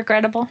really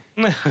regrettable.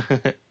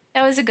 That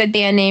was a good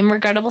band name,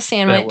 Regrettable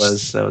Sandwich.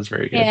 That was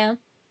very good. Yeah.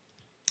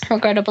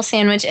 Regrettable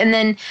Sandwich. And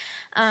then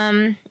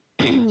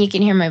you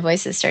can hear my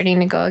voice is starting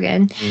to go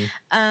again.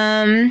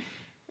 I'm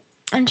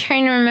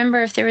trying to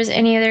remember if there was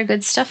any other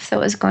good stuff that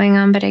was going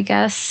on, but I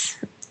guess,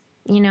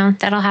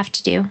 that'll have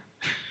to do.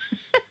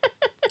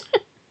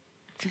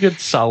 It's a good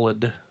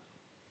solid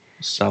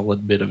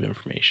bit of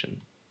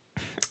information.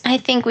 I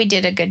think we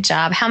did a good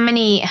job. How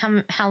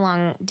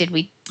long did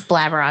we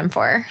blabber on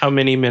for? How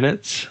many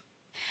minutes?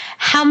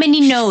 How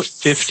many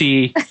notes?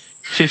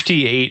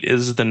 58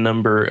 is the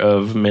number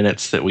of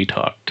minutes that we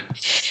talked.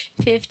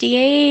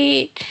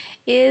 58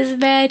 is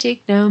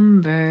magic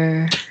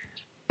number.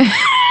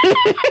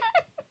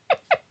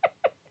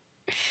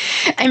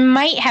 I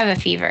might have a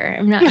fever.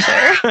 I'm not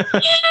sure.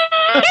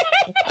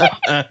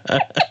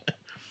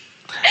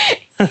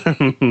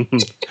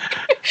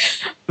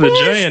 The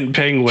giant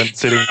penguin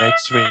sitting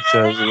next to me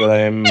says that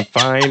I'm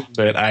fine,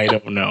 but I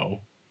don't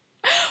know.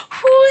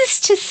 Who's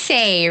to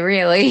say,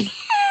 really?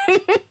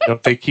 I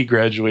don't think he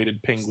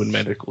graduated Penguin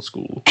Medical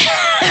School.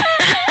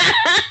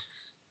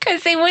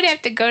 Because they would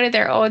have to go to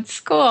their own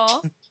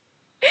school.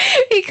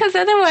 Because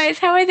otherwise,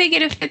 how are they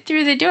going to fit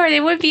through the door?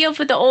 They wouldn't be able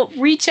to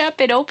reach up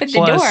and open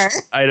the door.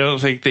 I don't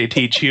think they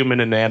teach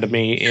human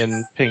anatomy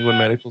in Penguin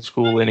Medical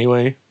School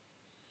anyway.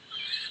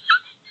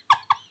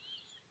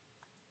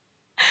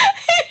 I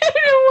don't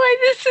know why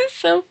this is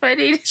so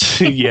funny.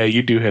 Yeah,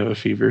 you do have a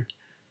fever.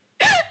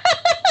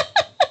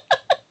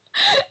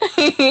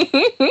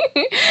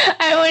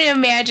 I would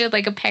imagine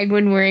like a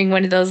penguin wearing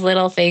one of those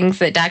little things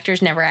that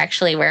doctors never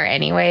actually wear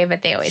anyway,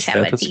 but they always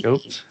have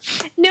stethoscopes?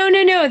 No.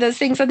 Those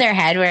things on their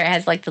head where it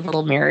has like the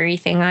little mirror-y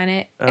thing on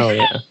it. Oh,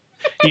 yeah.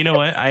 You know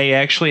what? I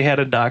actually had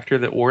a doctor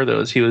that wore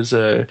those. He was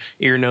a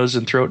ear, nose,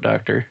 and throat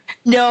doctor.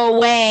 No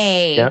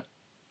way. Yep.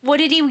 What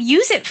did he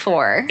use it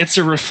for? It's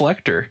a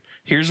reflector.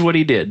 Here's what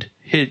he did.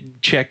 He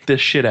checked this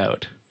shit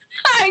out.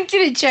 I'm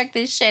going to check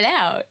this shit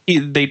out.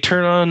 They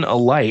turn on a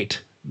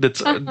light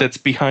that's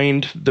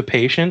behind the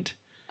patient.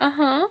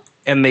 Uh-huh.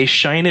 And they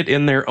shine it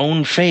in their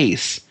own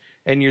face.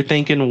 And you're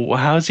thinking, well,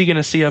 how's he going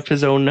to see up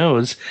his own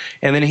nose?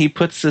 And then he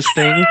puts this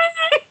thing,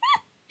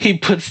 he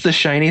puts the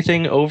shiny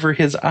thing over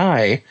his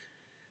eye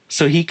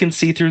so he can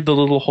see through the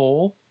little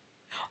hole.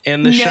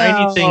 And the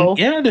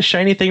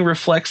shiny thing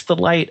reflects the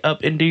light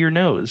up into your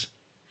nose.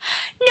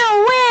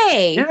 No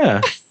way.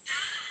 Yeah.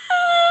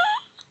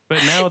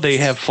 But now they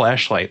have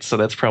flashlights, so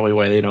that's probably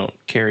why they don't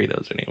carry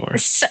those anymore.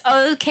 So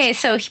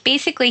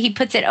basically he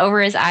puts it over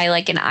his eye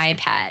like an eye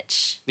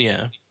patch.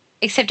 Yeah.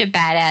 Except a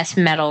badass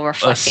metal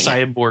reflecting. A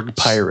cyborg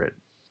pirate.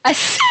 A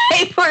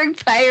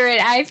cyborg pirate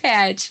eye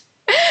patch.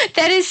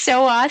 That is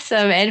so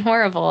awesome and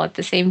horrible at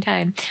the same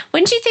time.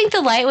 Wouldn't you think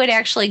the light would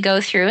actually go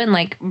through and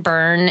like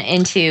burn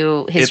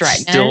into his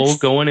retinas? It's still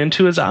going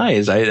into his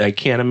eyes. I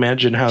can't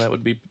imagine how that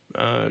would be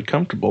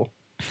comfortable.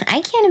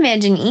 I can't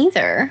imagine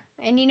either.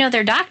 And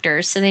they're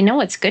doctors, so they know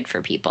what's good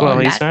for people. Well,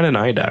 he's not an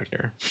eye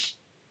doctor.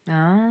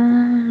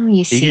 Oh,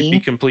 you see. He could be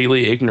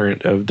completely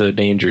ignorant of the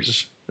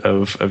dangers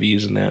of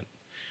using that.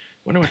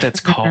 Wonder what that's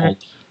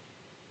called.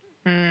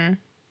 I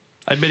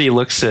bet he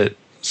looks at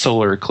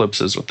solar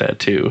eclipses with that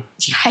too.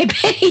 I bet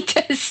he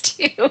does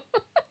too.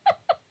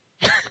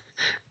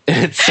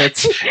 It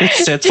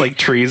sets like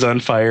trees on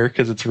fire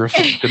because it's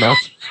reflecting off.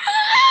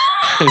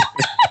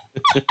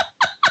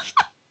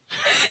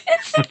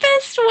 It's the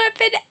best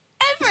weapon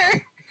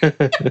ever.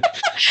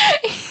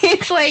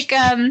 It's like,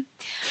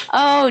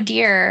 oh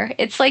dear.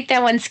 It's like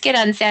that one skit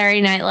on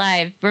Saturday Night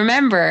Live.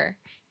 Remember,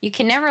 you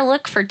can never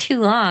look for too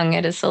long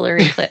at a solar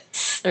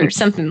eclipse or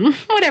something,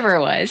 whatever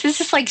it was. It's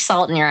just like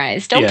salt in your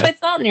eyes. Don't put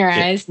salt in your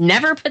eyes.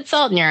 Never put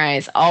salt in your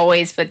eyes.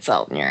 Always put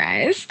salt in your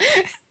eyes.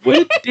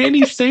 What did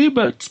Danny say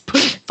about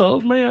putting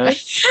salt in my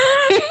eyes?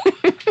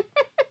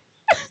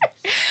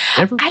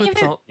 Never put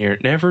salt in your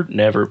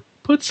never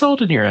put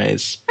salt in your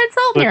eyes. Put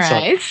salt in your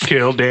eyes.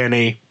 Kill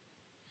Danny.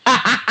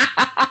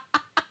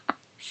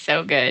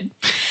 So good.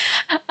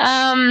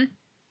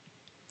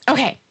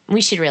 Okay. We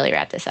should really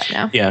wrap this up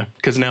now. Yeah,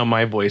 because now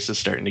my voice is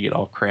starting to get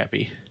all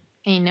crappy.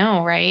 I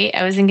know, right?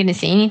 I wasn't going to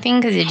say anything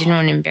because I didn't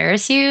want to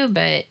embarrass you,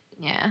 but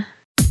yeah.